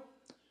Lord,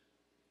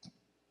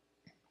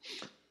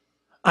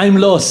 I'm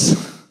lost.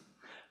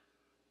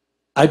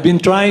 I've been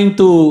trying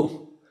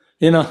to,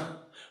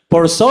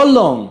 for so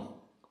long,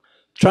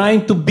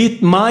 trying to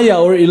beat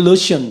Maya or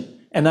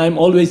illusion, and I'm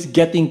always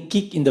getting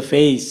kicked in the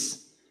face.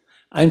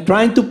 I'm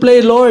trying to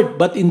play Lord,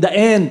 but in the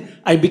end,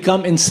 I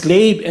become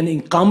enslaved and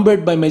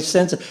encumbered by my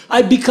senses.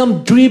 I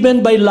become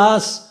driven by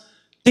lust,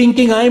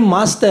 thinking I'm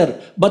master,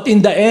 but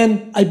in the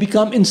end, I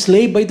become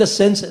enslaved by the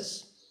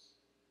senses.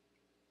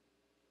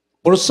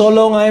 For so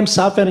long, I am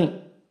suffering.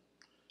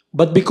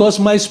 But because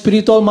my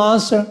spiritual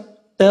master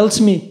tells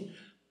me,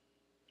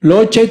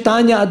 Lord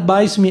Chaitanya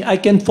advised me, I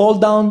can fall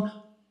down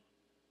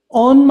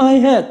on my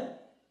head,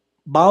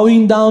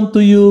 bowing down to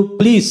you,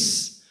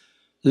 please,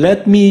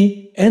 let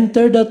me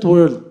enter that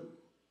world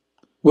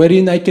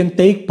wherein I can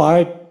take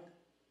part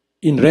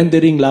in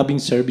rendering loving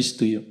service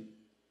to you.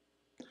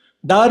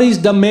 That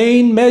is the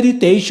main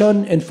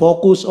meditation and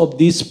focus of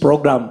this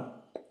program.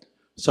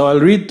 So I'll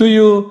read to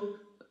you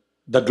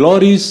the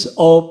glories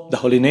of the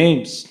holy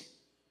names.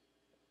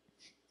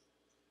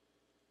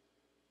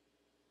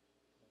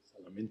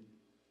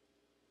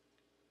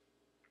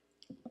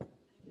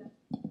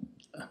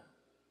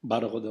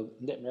 Bara ko daw.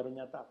 Hindi, meron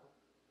yata ako.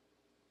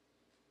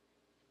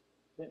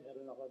 Hindi,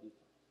 meron ako dito.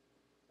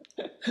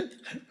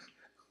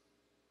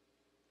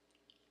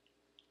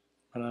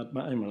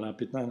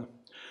 Malapit na.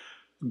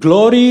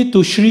 Glory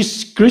to Sri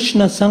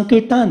Krishna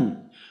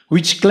Sankirtan,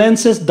 which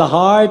cleanses the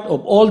heart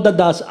of all the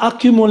dust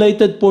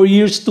accumulated for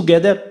years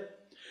together.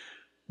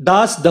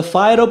 Thus, the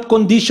fire of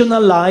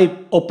conditional life,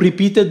 of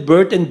repeated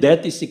birth and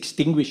death is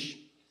extinguished.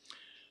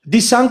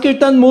 This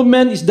Sankirtan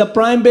movement is the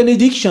prime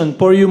benediction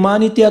for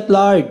humanity at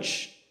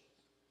large,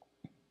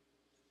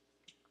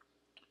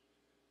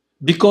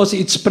 because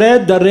it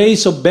spread the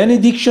rays of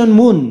benediction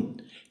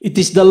moon. It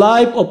is the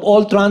life of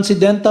all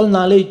transcendental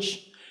knowledge.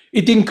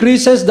 It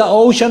increases the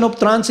ocean of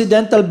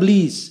transcendental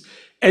bliss,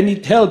 and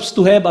it helps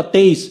to have a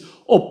taste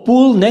of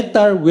full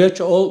nectar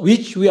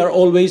which we are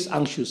always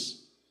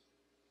anxious.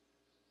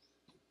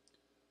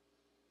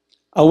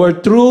 Our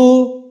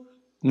true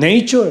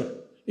nature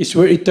is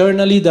we're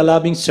eternally the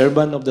loving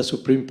servant of the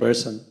Supreme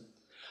Person.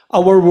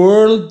 Our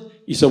world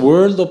is a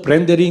world of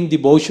rendering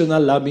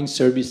devotional loving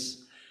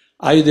service,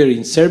 either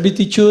in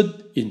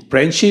servitude, in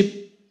friendship,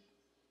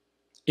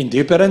 in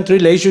different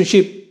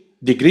relationship,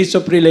 degrees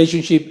of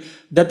relationship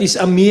that is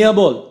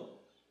amiable,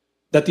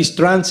 that is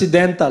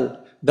transcendental,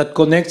 that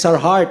connects our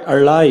heart,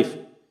 our life,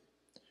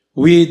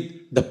 with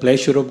the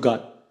pleasure of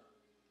God.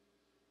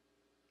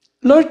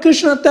 Lord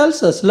Krishna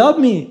tells us, love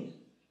me.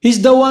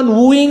 He's the one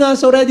wooing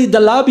us already.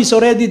 The love is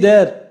already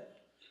there.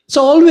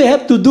 So all we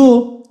have to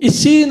do is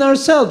see in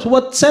ourselves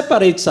what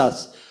separates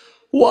us.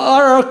 What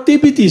are our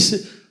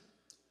activities?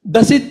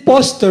 Does it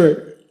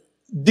foster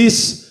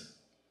this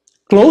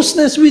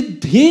closeness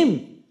with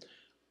Him?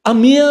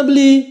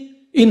 Amiably,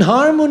 in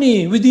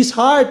harmony with His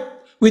heart,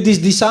 with His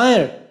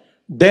desire.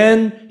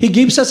 then He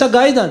gives us a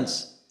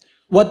guidance.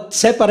 What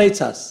separates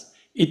us?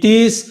 It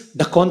is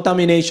the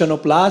contamination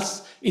of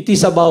lust. It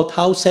is about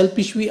how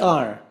selfish we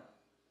are.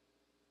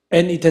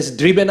 And it has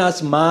driven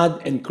us mad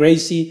and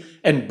crazy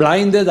and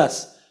blinded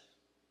us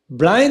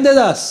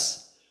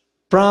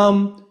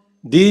from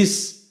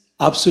this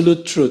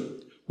absolute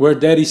truth, where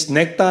there is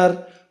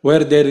nectar,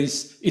 where there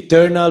is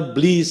eternal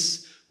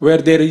bliss, where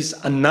there is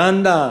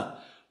ananda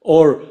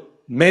or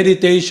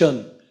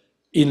meditation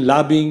in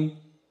loving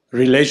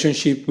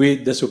relationship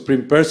with the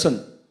Supreme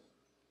Person.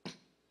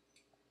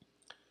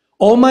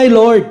 O my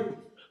Lord,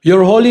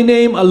 your holy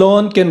name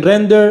alone can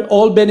render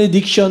all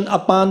benediction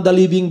upon the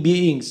living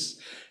beings.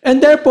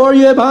 And therefore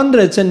you have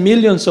hundreds and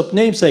millions of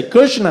names like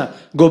Krishna,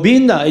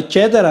 Govinda,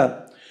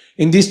 etc.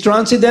 In these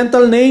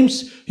transcendental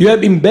names, you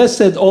have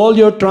invested all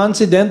your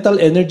transcendental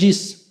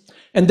energies.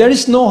 And there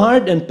is no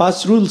hard and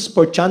fast rules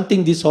for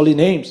chanting these holy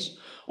names.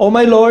 O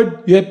my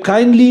Lord, you have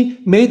kindly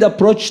made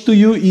approach to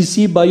you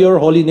easy by your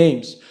holy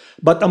names.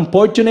 But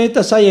unfortunate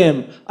as I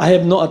am, I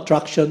have no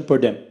attraction for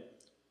them.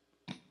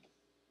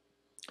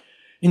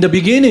 In the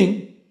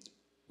beginning,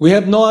 we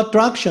have no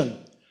attraction.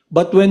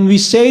 But when we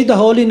say the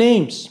holy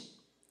names,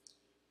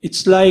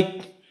 it's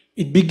like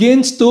it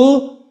begins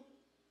to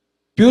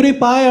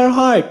purify our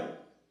heart.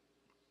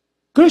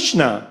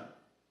 Krishna.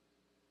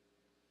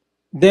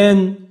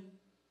 Then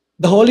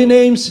the holy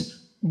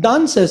names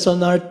dances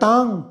on our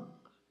tongue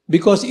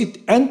because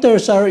it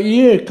enters our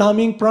ear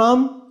coming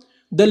from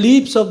the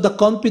lips of the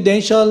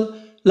confidential,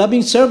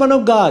 loving servant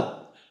of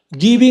God,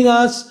 giving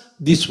us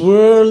this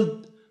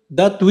world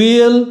that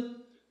will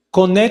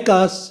connect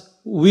us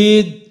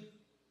with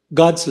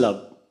God's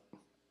love.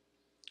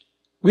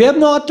 We have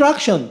no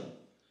attraction.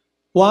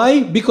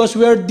 Why? Because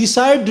we are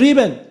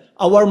desire-driven.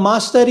 Our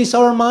master is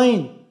our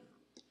mind.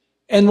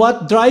 And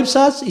what drives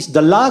us is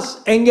the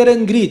lust, anger,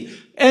 and greed.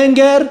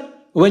 Anger,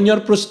 when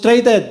you're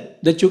frustrated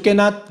that you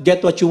cannot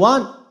get what you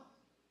want.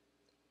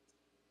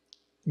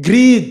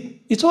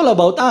 Greed, it's all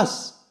about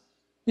us.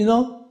 You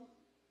know?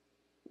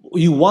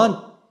 You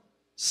want.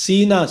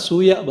 Sina,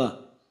 suya ba?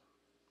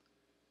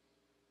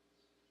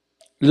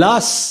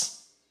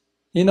 Lust,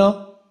 you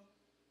know?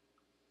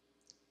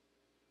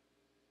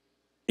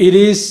 It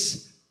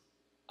is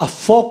a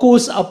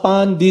focus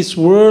upon this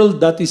world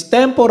that is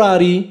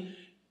temporary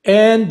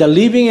and the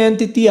living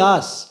entity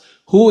us,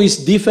 who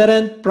is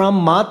different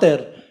from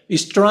matter,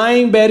 is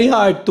trying very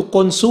hard to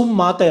consume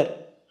matter.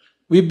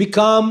 We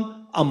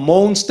become a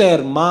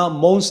monster.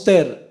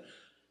 Monster.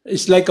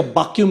 It's like a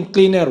vacuum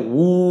cleaner.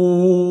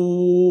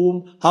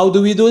 Woo. How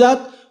do we do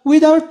that?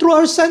 Through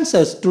our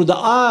senses, through the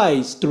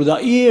eyes, through the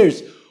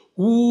ears.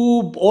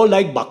 Woo. All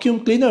like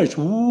vacuum cleaners.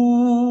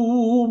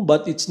 Woo.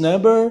 But it's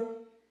never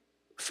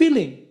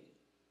filling.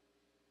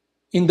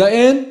 In the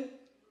end,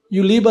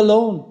 you live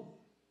alone.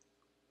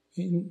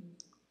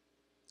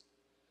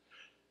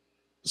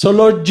 So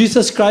Lord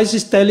Jesus Christ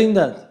is telling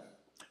that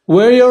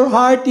where your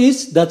heart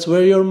is, that's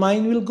where your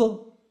mind will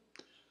go.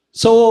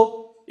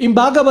 So in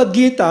Bhagavad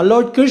Gita,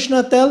 Lord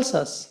Krishna tells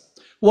us,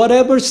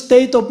 whatever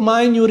state of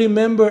mind you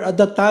remember at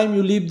the time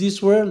you leave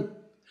this world,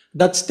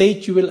 that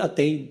state you will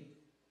attain.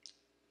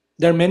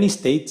 There are many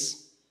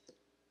states,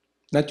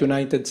 not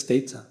United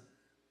States.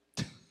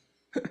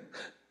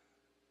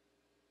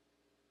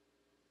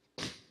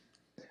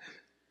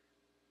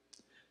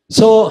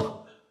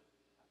 So,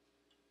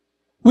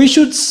 we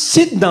should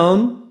sit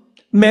down,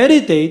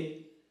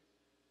 meditate,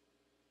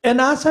 and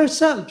ask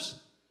ourselves,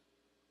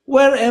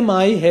 where am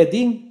I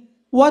heading?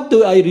 What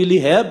do I really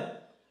have?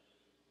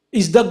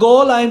 Is the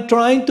goal I'm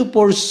trying to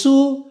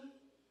pursue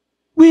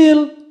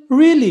will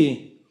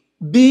really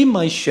be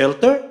my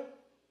shelter?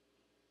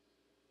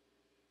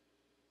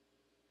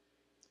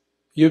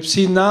 You've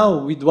seen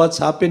now with what's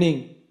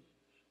happening.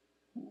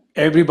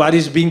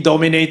 Everybody's being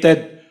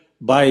dominated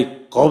by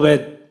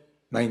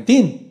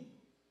COVID-19.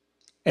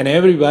 And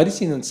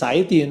everybody's in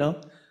anxiety, you know.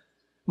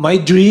 My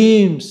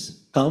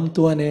dreams come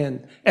to an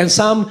end. And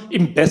some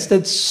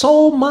invested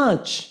so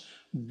much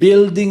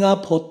building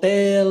up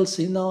hotels,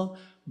 you know,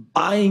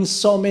 buying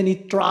so many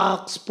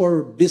trucks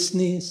for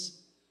business.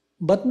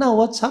 But now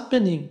what's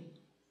happening?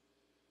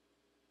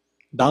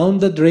 Down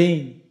the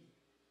drain.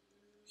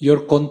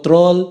 Your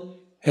control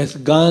has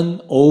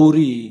gone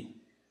awry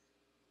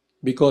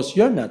because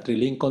you're not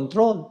really in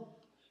control.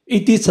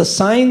 It is a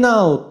sign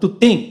now to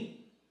think,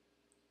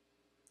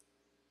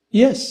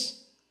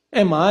 yes,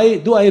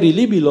 do I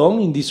really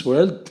belong in this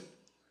world?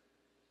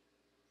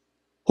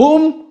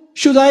 Whom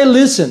should I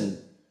listen?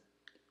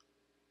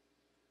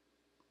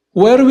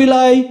 Where will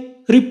I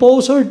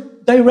repose or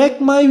direct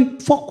my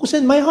focus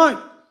and my heart?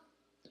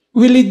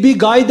 Will it be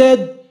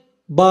guided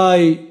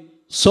by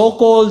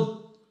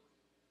so-called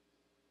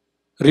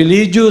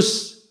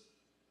religious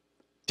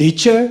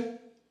teacher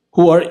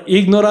who are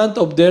ignorant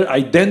of their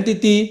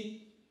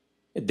identity?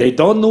 They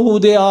don't know who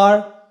they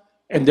are,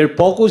 and their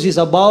focus is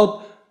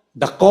about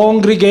the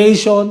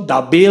congregation,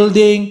 the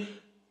building,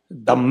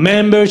 the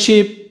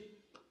membership.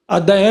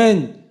 At the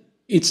end,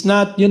 it's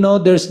not, you know,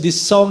 there's this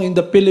song in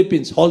the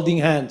Philippines, holding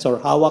hands or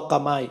hawak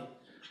kamay.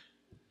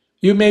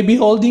 You may be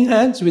holding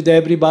hands with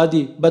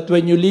everybody, but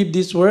when you leave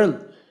this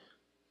world,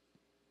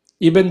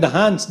 even the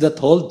hands that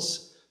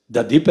holds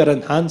the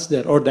different hands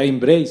there or the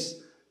embrace,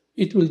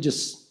 it will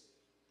just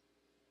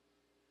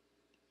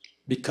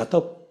be cut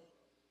off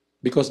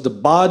because the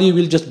body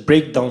will just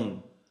break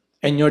down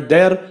and you're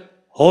there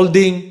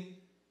holding,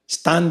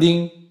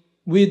 standing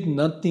with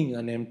nothing,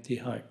 an empty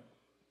heart.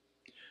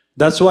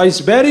 That's why it's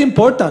very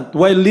important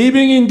while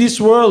living in this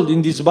world,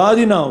 in this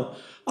body now,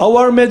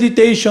 our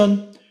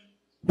meditation,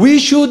 we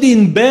should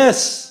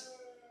invest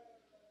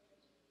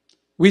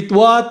with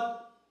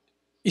what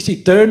is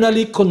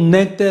eternally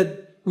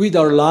connected with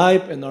our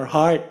life and our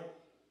heart.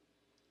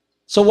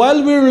 So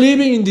while we're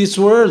living in this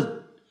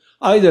world,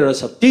 either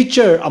as a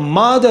teacher, a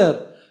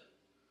mother,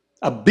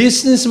 a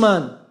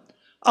businessman,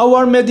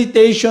 our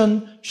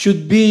meditation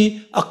should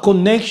be a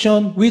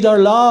connection with our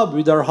love,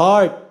 with our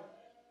heart,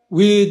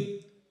 with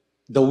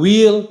the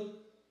will,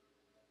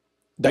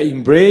 the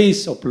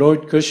embrace of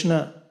Lord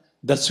Krishna,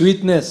 the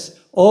sweetness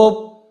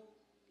of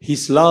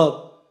His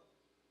love.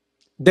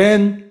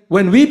 Then,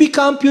 when we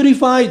become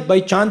purified by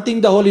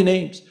chanting the holy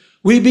names,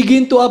 we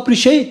begin to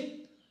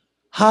appreciate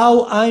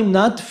how I'm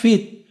not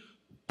fit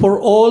for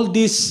all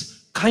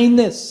this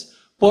kindness,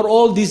 for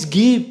all this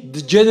gift,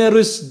 the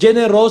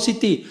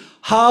generosity,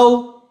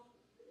 how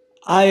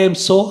I am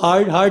so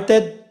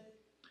hard-hearted,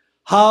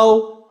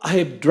 how I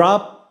have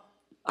dropped,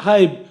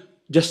 I've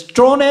just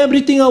thrown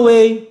everything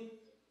away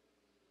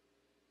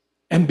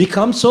and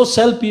become so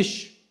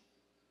selfish.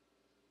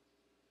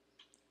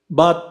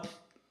 But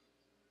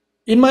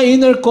in my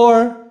inner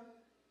core,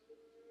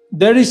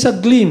 there is a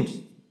glimpse.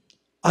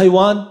 I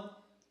want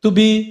to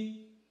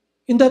be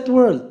in that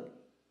world.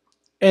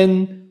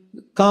 And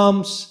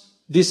comes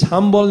this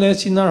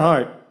humbleness in our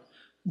heart,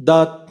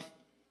 that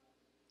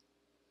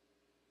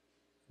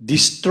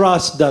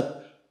distrust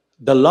that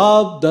the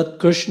love that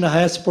Krishna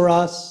has for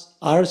us,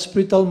 our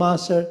spiritual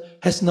master,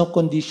 has no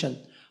condition.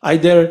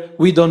 Either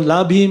we don't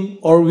love Him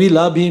or we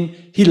love Him,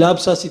 He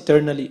loves us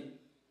eternally.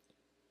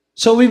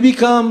 So we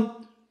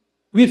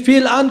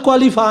feel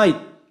unqualified.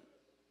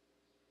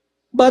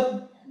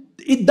 But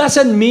it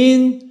doesn't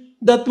mean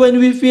that when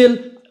we feel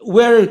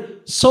we're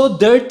so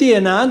dirty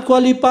and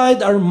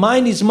unqualified, our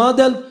mind is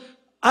muddled,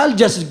 I'll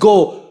just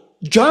go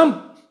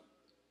jump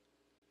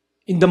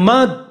in the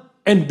mud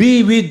and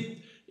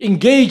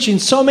engage in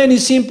so many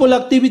simple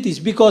activities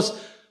because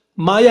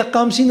Maya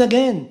comes in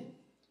again.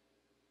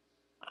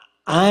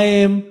 I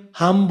am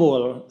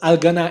humble. I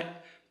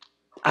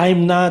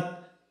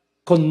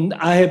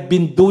have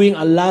been doing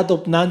a lot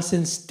of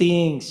nonsense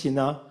things,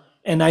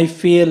 and I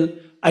feel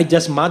I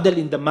just muddle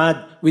in the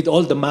mud with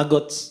all the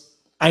maggots.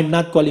 I'm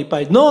not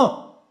qualified.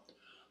 No.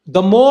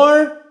 The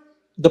more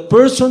the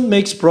person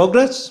makes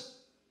progress,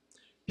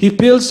 he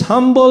feels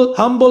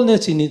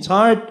humbleness in his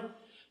heart,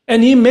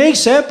 and he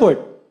makes effort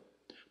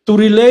to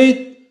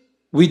relate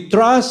with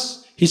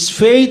trust, his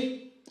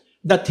faith,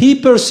 that he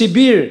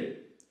persevere.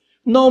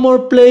 No more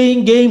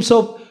playing games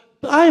of,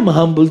 I'm a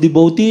humble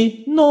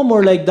devotee. No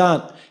more like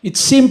that. It's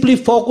simply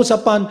focus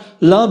upon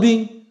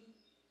loving.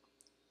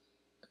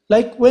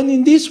 Like when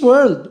in this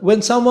world,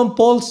 when someone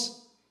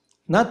falls,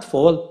 not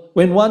fall,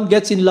 when one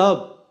gets in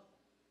love.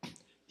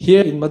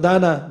 Here in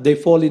Madana, they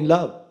fall in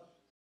love.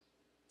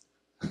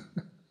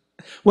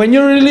 When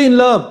you're really in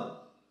love,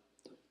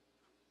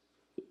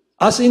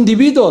 as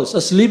individuals,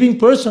 as living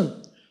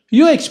person,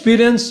 you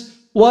experience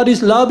what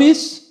is love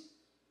is.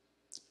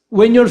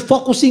 When you're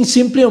focusing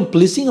simply on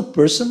pleasing a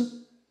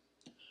person,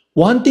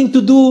 wanting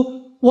to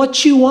do what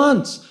she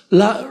wants,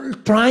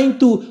 trying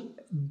to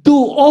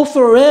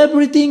offer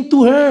everything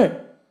to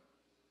her.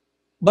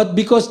 But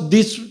because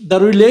the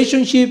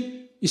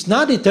relationship is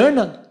not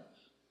eternal,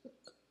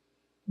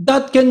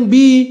 that can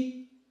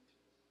be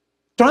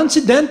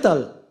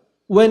transcendental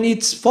when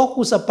it's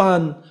focused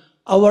upon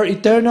our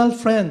eternal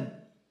friend,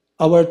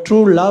 our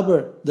true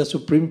lover, the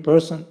Supreme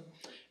Person.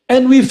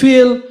 And we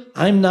feel,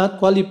 I'm not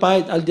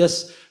qualified, I'll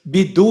just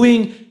be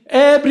doing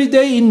every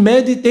day in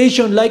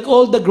meditation like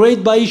all the great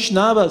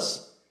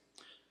Vaishnavas.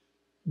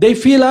 They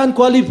feel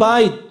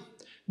unqualified.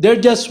 They're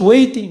just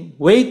waiting,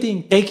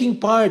 taking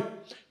part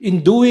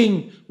in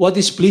doing what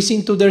is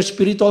pleasing to their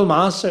spiritual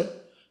master.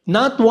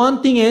 Not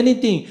wanting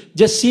anything,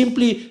 just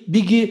simply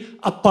be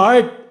a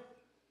part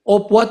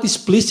of what is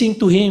pleasing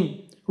to him.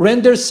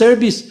 Render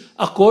service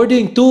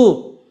according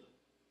to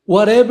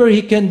whatever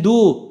he can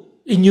do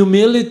in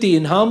humility,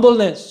 in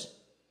humbleness.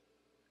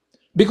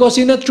 Because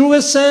in a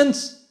truest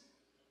sense,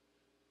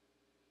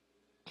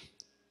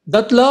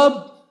 that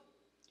love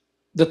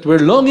that we're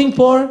longing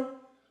for,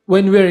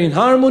 when we're in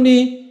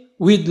harmony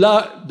with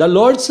the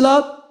Lord's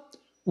love,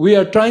 we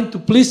are trying to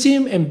please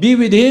Him and be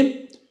with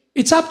Him,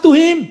 it's up to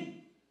Him.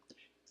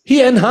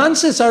 He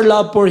enhances our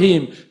love for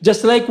Him.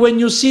 Just like when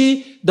you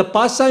see the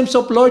pastimes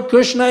of Lord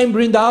Krishna in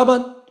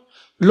Vrindavan.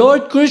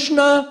 Lord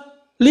Krishna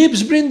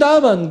leaves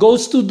Vrindavan,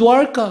 goes to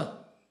Dwarka.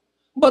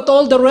 But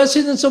all the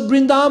residents of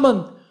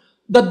Vrindavan,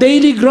 the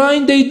daily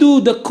grind they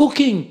do, the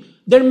cooking,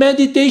 their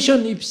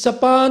meditation is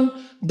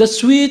upon the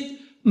sweet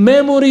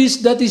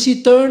memories that is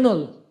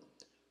eternal.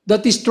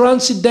 that is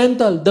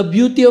transcendental, the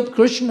beauty of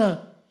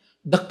Krishna,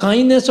 the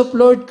kindness of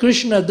Lord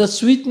Krishna, the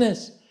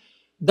sweetness.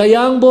 The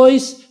young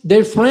boys,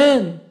 their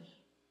friend,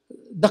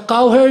 the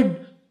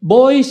cowherd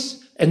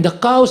boys and the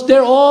cows,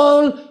 they're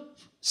all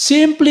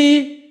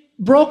simply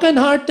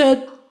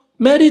broken-hearted,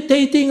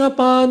 meditating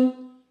upon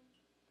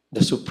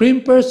the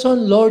Supreme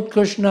Person, Lord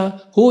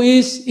Krishna, who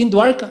is in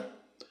Dwarka.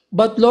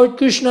 But Lord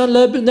Krishna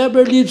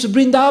never leaves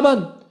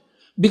Vrindavan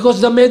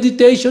because the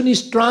meditation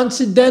is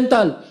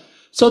transcendental.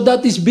 So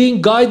that is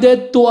being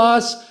guided to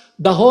us,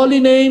 the holy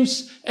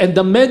names and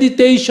the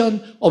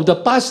meditation of the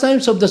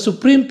pastimes of the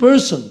Supreme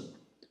Person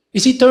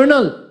is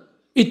eternal.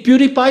 It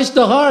purifies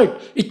the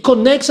heart. It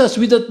connects us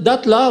with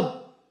that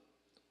love.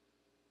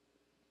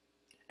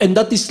 And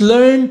that is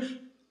learned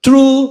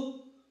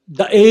through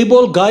the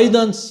able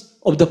guidance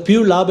of the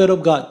pure lover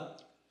of God.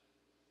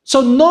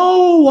 So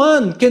no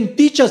one can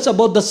teach us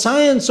about the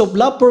science of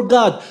love for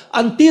God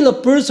until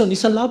a person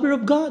is a lover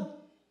of God.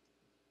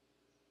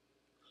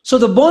 So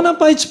the bona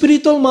fide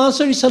spiritual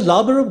master is a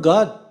lover of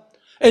God.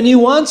 And he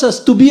wants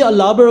us to be a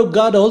lover of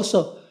God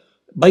also.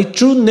 By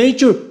true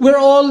nature, we're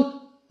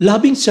all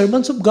loving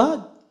servants of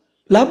God,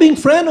 loving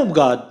friend of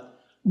God.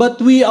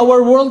 But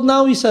our world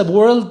now is a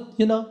world,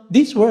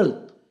 this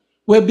world.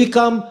 We have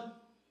become,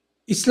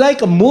 it's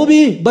like a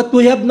movie, but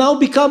we have now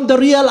become the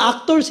real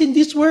actors in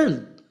this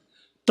world,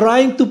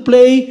 trying to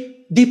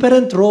play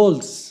different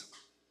roles.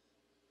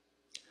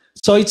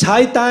 So it's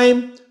high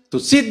time to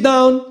sit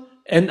down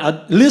and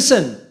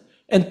listen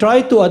and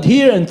try to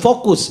adhere and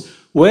focus.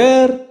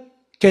 Where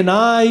can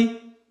I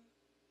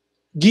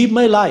give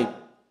my life?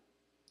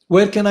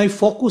 Where can I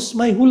focus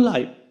my whole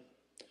life?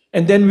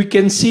 And then we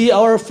can see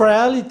our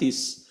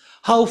frailties,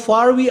 how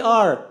far we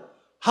are,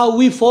 how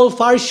we fall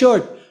far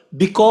short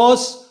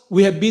because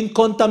we have been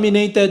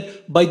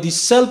contaminated by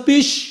this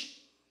selfish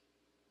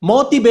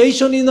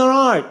motivation in our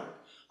heart.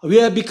 We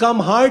have become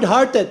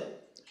hard-hearted.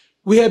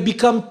 We have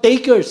become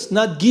takers,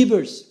 not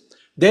givers.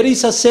 There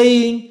is a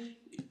saying,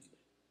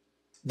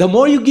 the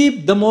more you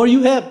give, the more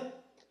you have.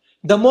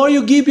 The more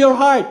you give your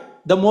heart,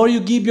 the more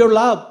you give your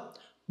love,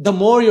 the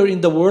more you're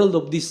in the world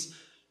of this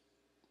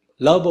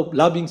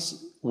loving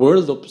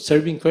world of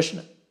serving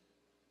Krishna.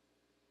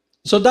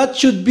 So that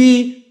should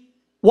be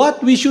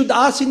what we should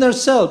ask in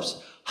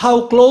ourselves.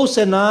 How close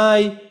am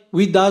I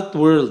with that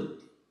world?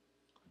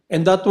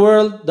 And that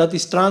world that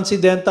is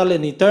transcendental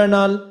and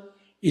eternal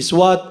is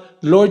what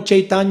Lord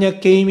Chaitanya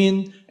came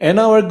in and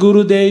our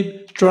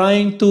Gurudev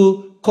trying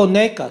to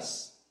connect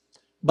us.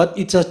 But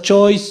it's a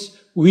choice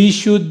we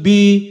should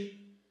be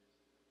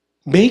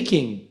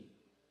making.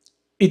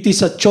 It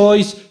is a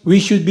choice we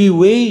should be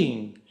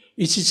weighing.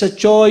 It is a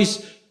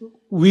choice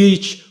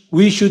which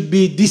we should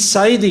be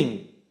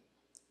deciding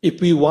if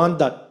we want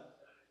that.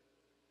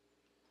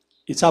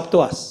 It's up to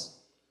us.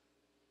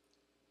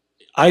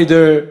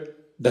 Either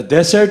the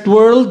desert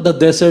world, the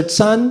desert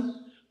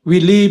sun, we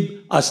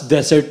live as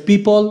desert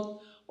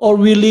people, or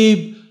we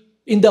live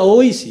in the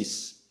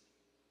oasis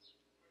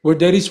where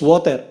there is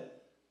water.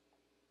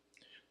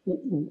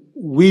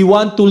 We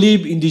want to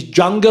live in this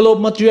jungle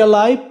of material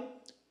life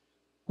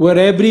where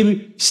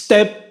every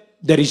step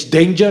there is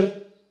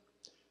danger.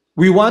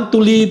 We want to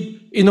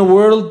live in a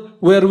world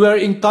where we are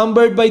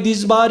encumbered by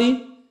this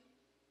body.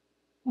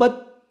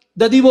 But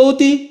the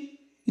devotee,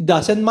 it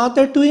doesn't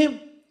matter to him.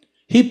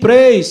 He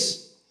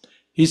prays.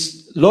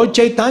 His Lord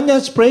Chaitanya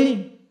is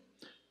praying.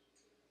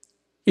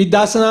 It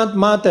does not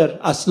matter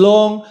as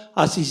long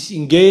as he's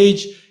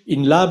engaged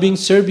in loving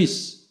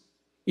service,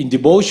 in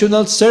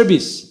devotional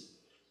service.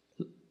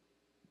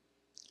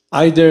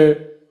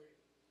 Either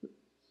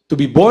to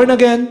be born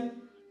again,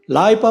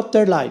 life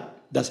after life,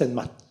 doesn't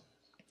matter.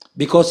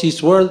 Because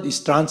his world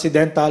is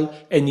transcendental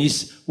and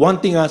he's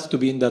wanting us to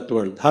be in that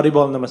world.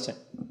 Haribol Namaste.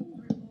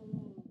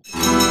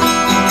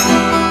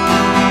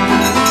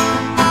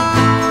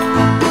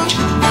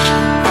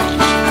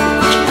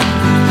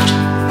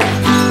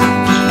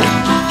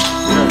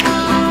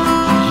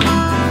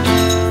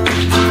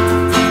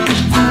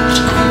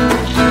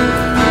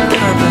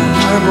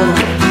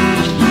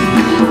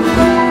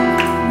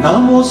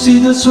 Namo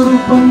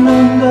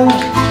Siddhaswarupananda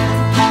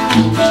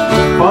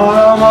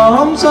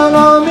Paramahamsa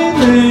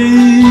namine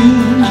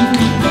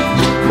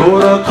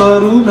Gora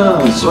Karuna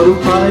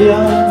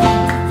Swarupaya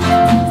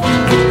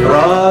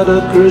Radha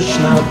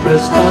Krishna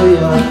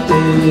Prestaya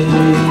Te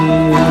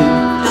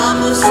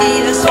Namo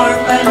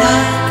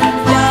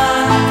Siddhaswarupananda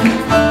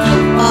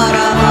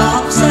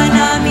Paramahamsa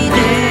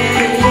namine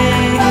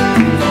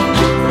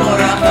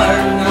Gora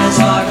Karuna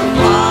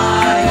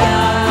Swarupaya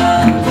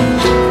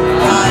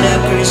Radha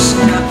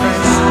Krishna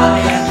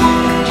Prestaya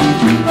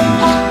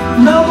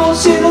Namo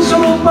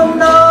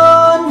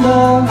Siddhaswarupananda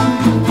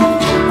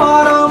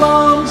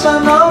Paramahamsa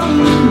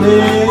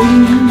namine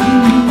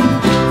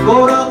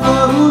Gora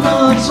Karuna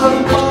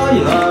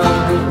Swarupaya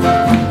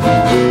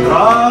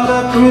Radha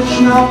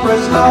Krishna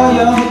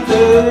Prestaya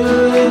Te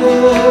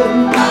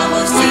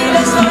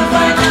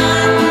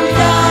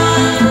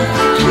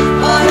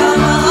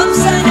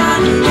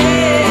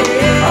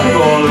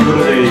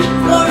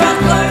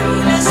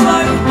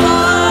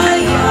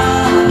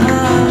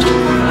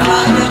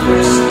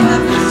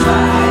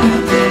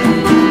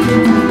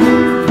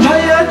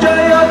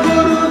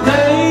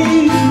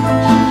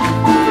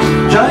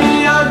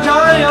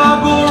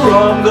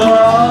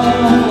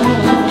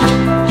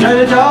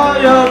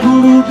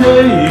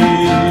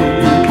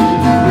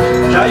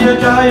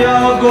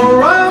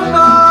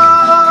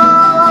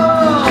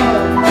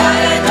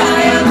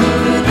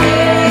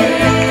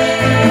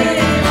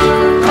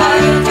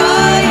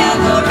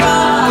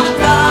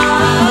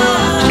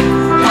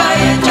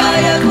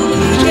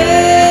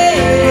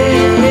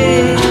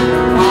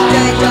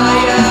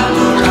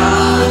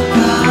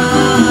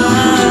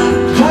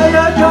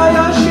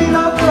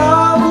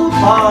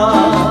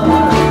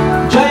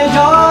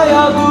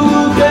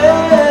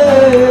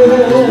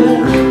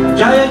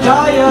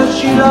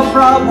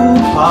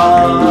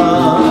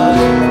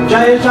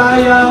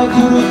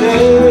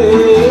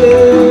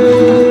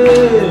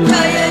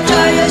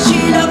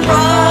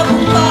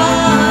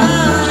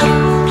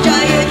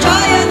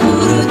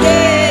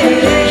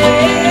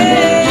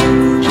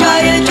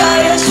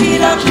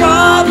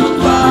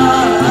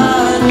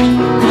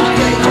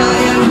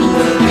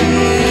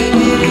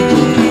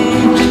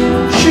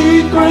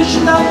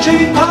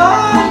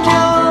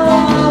Chaitanya,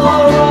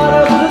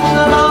 Radha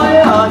Krishna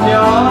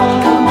Nayanya,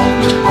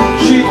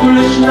 Shri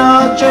Krishna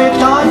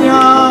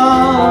Chaitanya,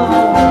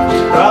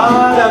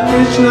 Radha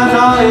Krishna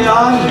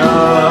Nayanya.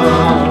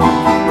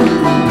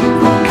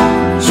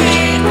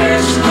 Shri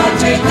Krishna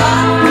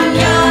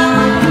Chaitanya,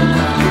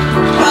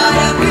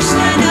 Radha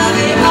Krishna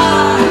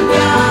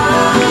Nayanya,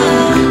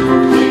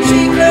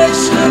 Shri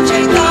Krishna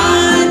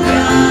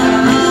Chaitanya,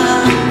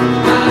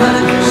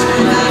 Radha Krishna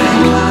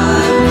Nayanya.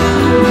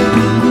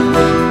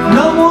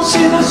 Namo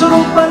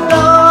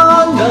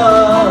Siddhaswarupananda,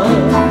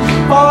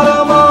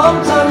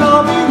 Paramahamsa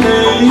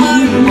Namine,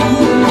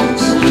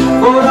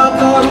 Gora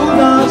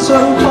Karuna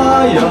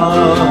Sarupaya,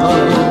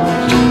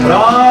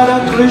 Radha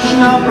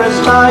Krishna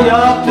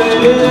Prestaya Te.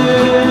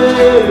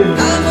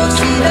 Namo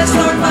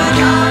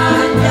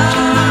Siddhaswarupananda,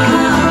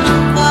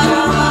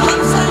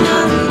 Paramahamsa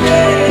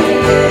Namine,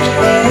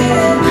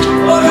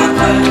 Gora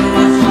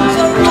Karuna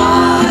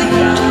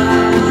Sarupaya,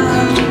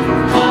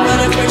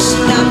 Radha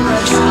Krishna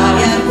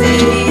Prestaya Te.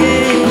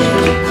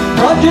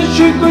 Raja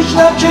Shri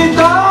Krishna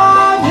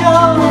Chaitanya,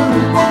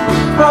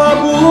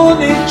 Prabhu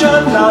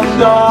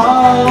Nityananda,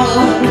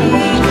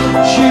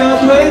 Shri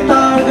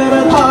Advaita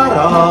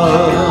Garadhara,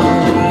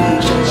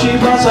 Shri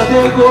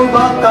Vasudeva Gaur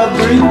Bhakta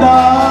Vrinda.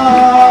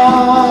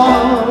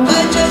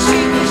 Raja Shri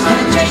Krishna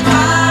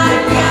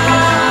Chaitanya,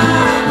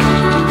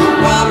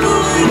 Prabhu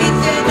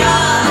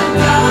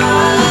Nityananda,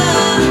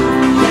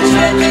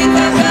 Shri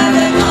Advaita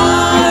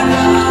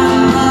Garadhara,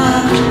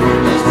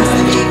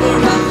 Vasudeva Gaur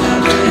Bhakta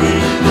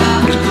Vrinda.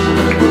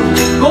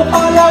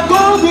 Gopala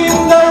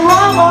Govinda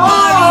Rama,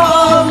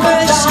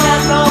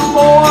 Madana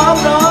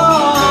Mohana,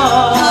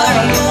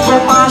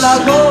 Gopala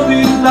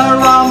Govinda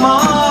Rama,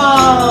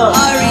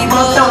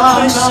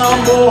 Madana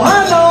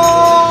Mohana.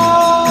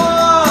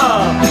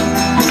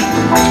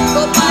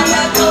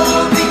 Gopala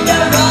Govinda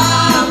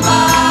Rama,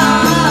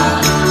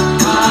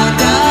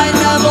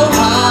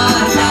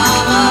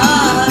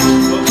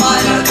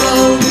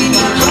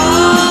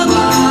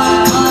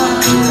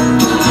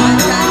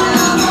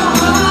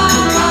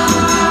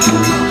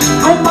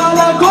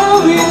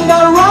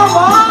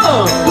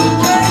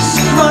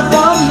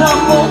 Madana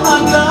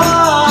Mohana,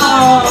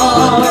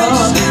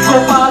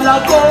 Gopala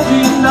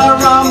Govinda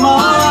Rama,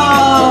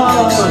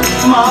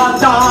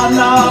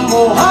 Madana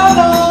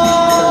Mohana.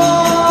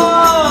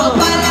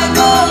 Gopala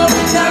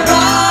Govinda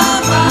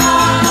Rama,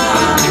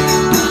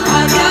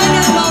 Madana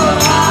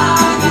Mohana,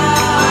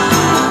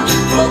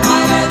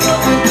 Gopala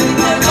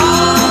Govinda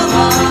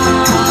Rama,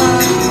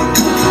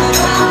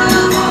 Madana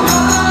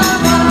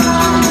Mohana.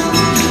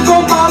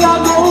 Gopala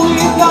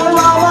Govinda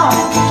Rama,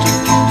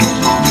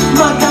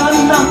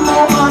 Madana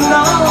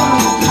Mohana,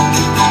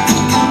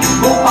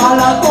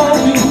 Gopala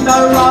Govinda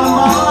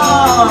Rama,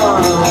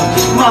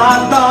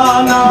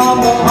 Madana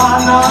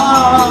Mohana.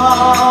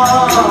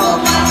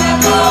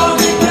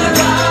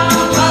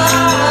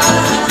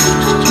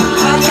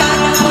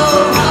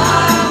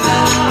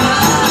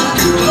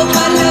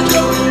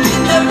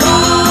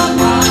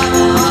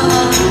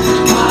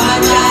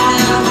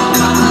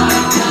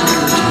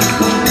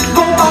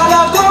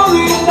 Gopala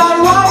Govinda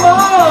Rama,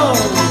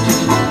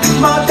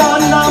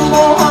 Madana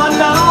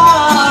Mohana,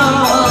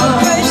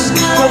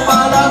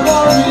 Gopala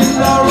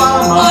Govinda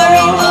Rama,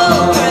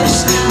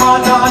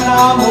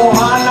 Madana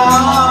Mohana.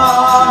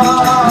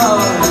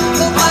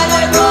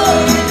 Gopala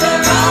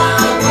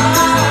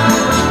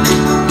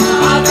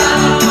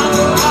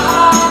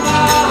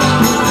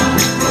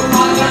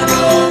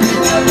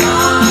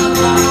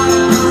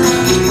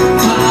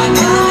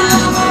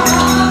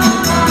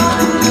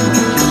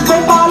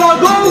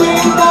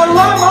Govinda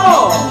Rama,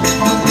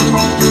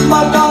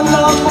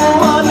 Madana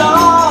Mohana,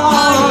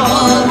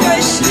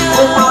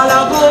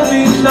 Gopala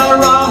Govinda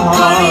Rama,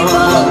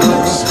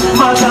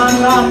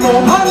 Madana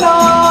Mohana.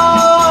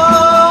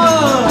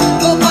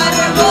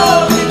 Gopala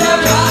Govinda Rama, Madana Mohana, Gopala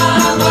Govinda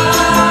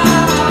Rama,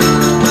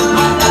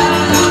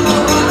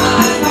 Madana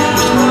Mohana.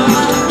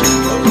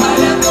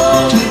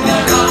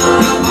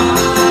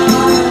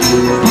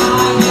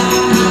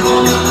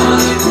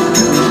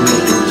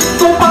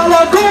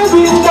 Gopala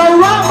Govinda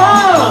Rama,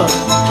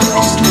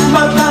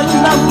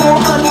 Madana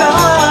Mohana,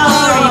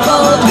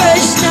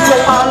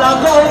 Gopala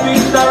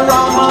Govinda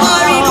Rama,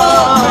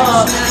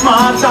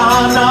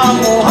 Madana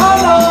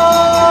Mohana.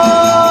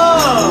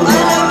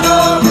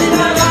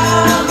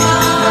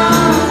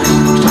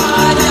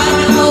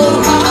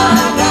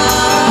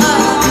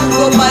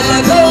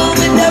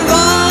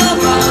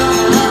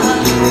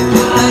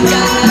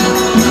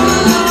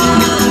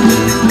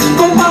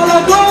 Gopala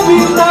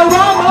Govinda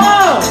Rama,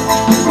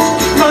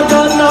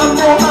 Madana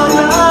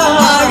Mohana,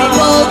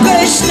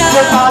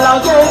 Gopala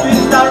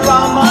Govinda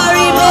Rama,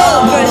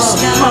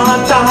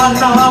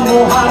 Madana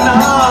Mohana.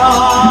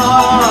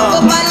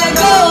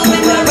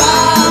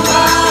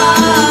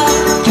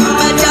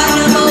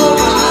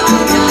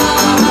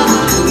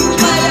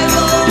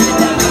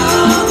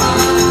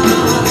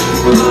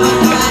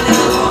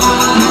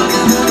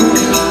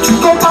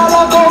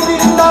 Gopala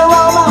Govinda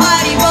Rama,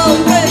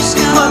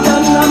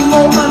 Madana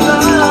Mohana,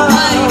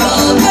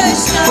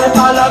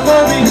 Gopala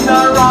Govinda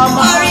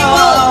Rama,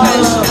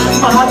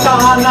 Madana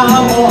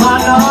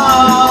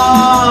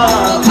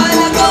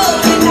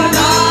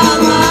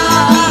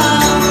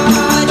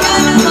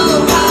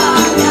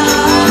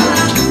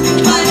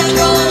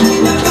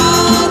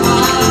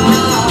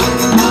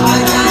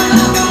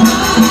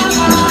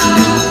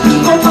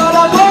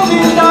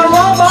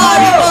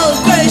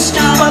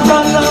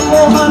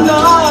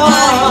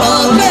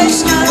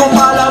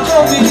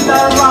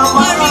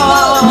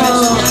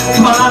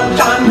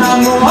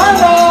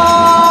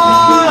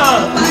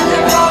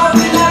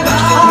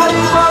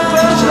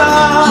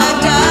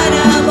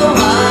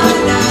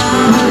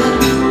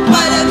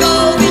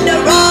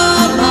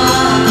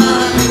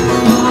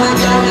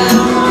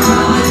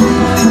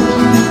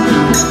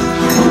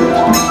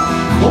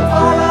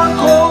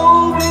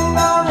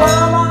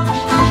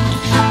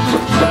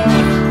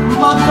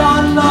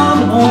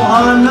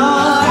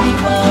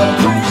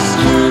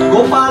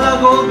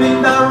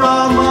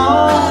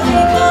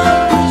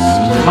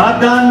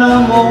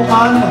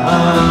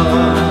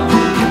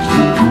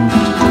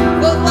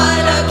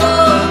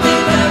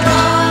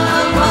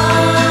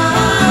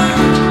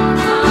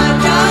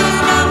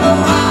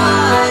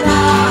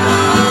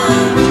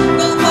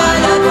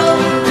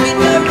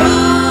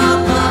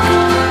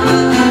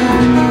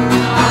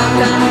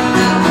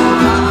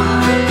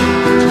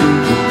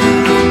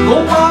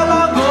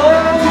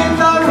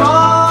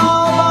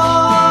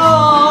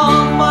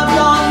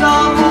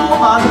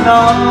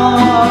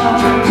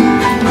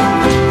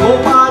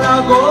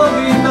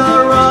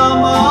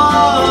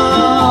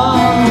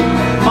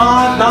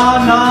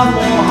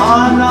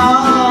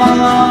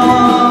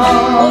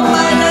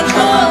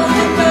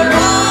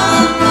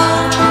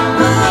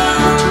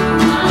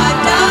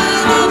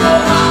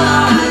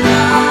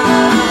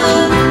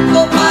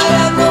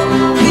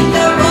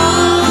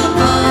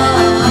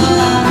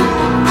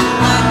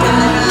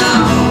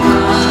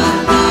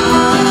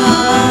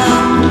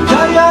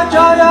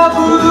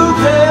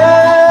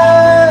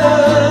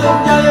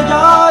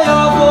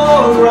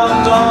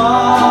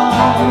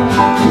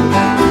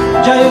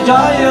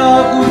Jaya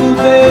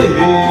Gurudev,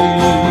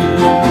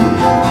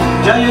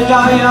 Jaya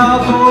Jaya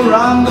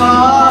Gauranga.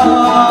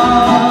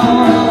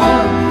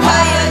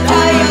 Jaya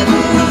Jaya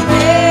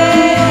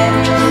Gurudev,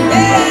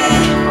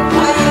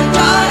 Jaya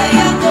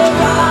Jaya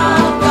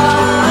Gauranga.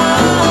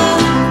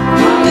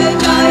 Jaya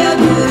Jaya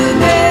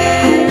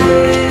Gurudev,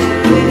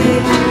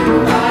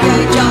 Jaya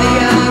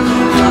Jaya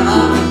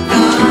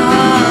Gauranga.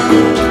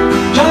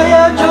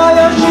 Jaya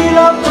Jaya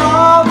Srila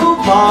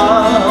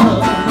Prabhupada,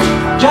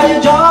 Jaya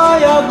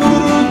Jaya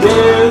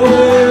Gurudev,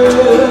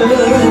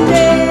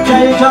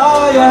 Jaya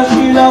Jaya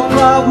Srila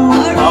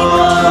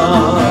Prabhupada,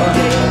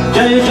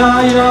 Jaya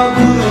Jaya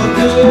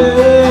Gurudev.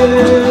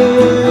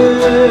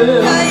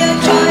 Jaya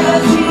Jaya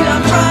Srila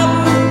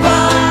Prabhupada,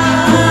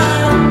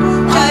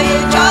 Jaya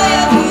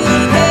Jaya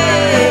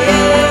Gurudev,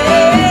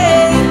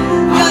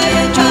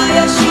 Jaya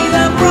Jaya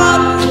Srila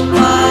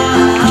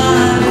Prabhupada,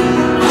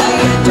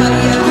 Jaya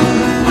Jaya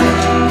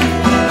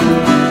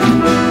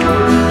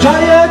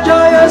Jaya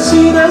Jaya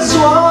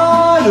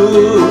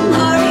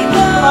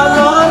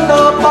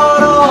Siddhaswarupananda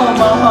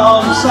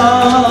Paramahamsa,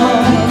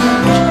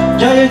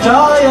 Jaya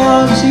Jaya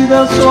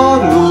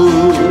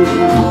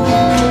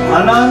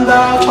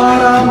Siddhaswarupananda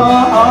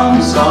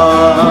Paramahamsa.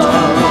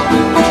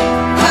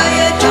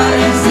 Jaya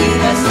Jaya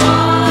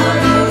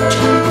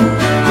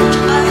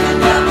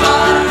Siddhaswarupananda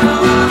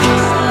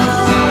Paramahamsa,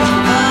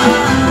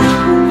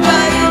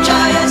 Jaya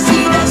Jaya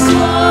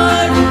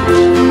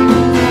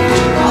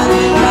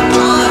Siddhaswarupananda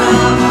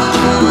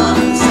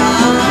Paramahamsa.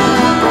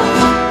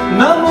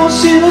 Namo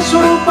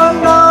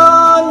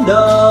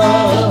Siddhaswarupananda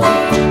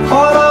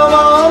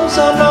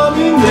Paramahamsa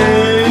Namine,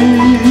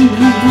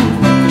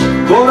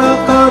 Gora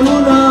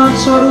Karuna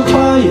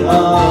Swarupaya,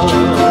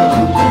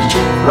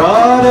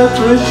 Radha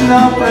Krishna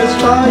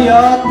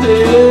Prestayate.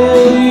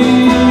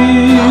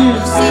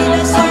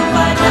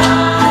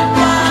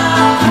 Siddhaswarupananda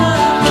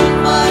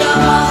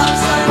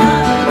Paramahamsa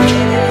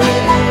Namine,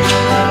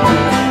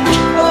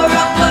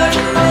 Gora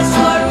Karuna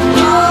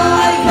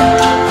Swarupaya,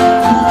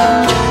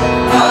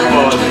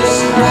 Radha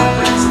Krishna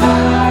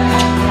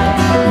Prestayate.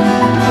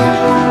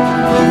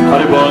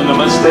 Haribol,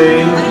 Namaste.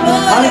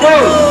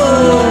 Haribol.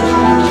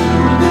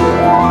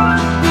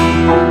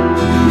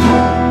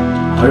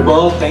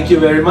 Haribol, thank you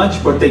very much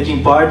for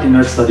taking part in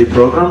our study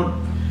program.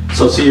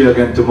 So see you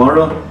again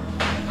tomorrow.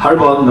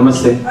 Haribol,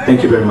 Namaste.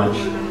 Thank you very much.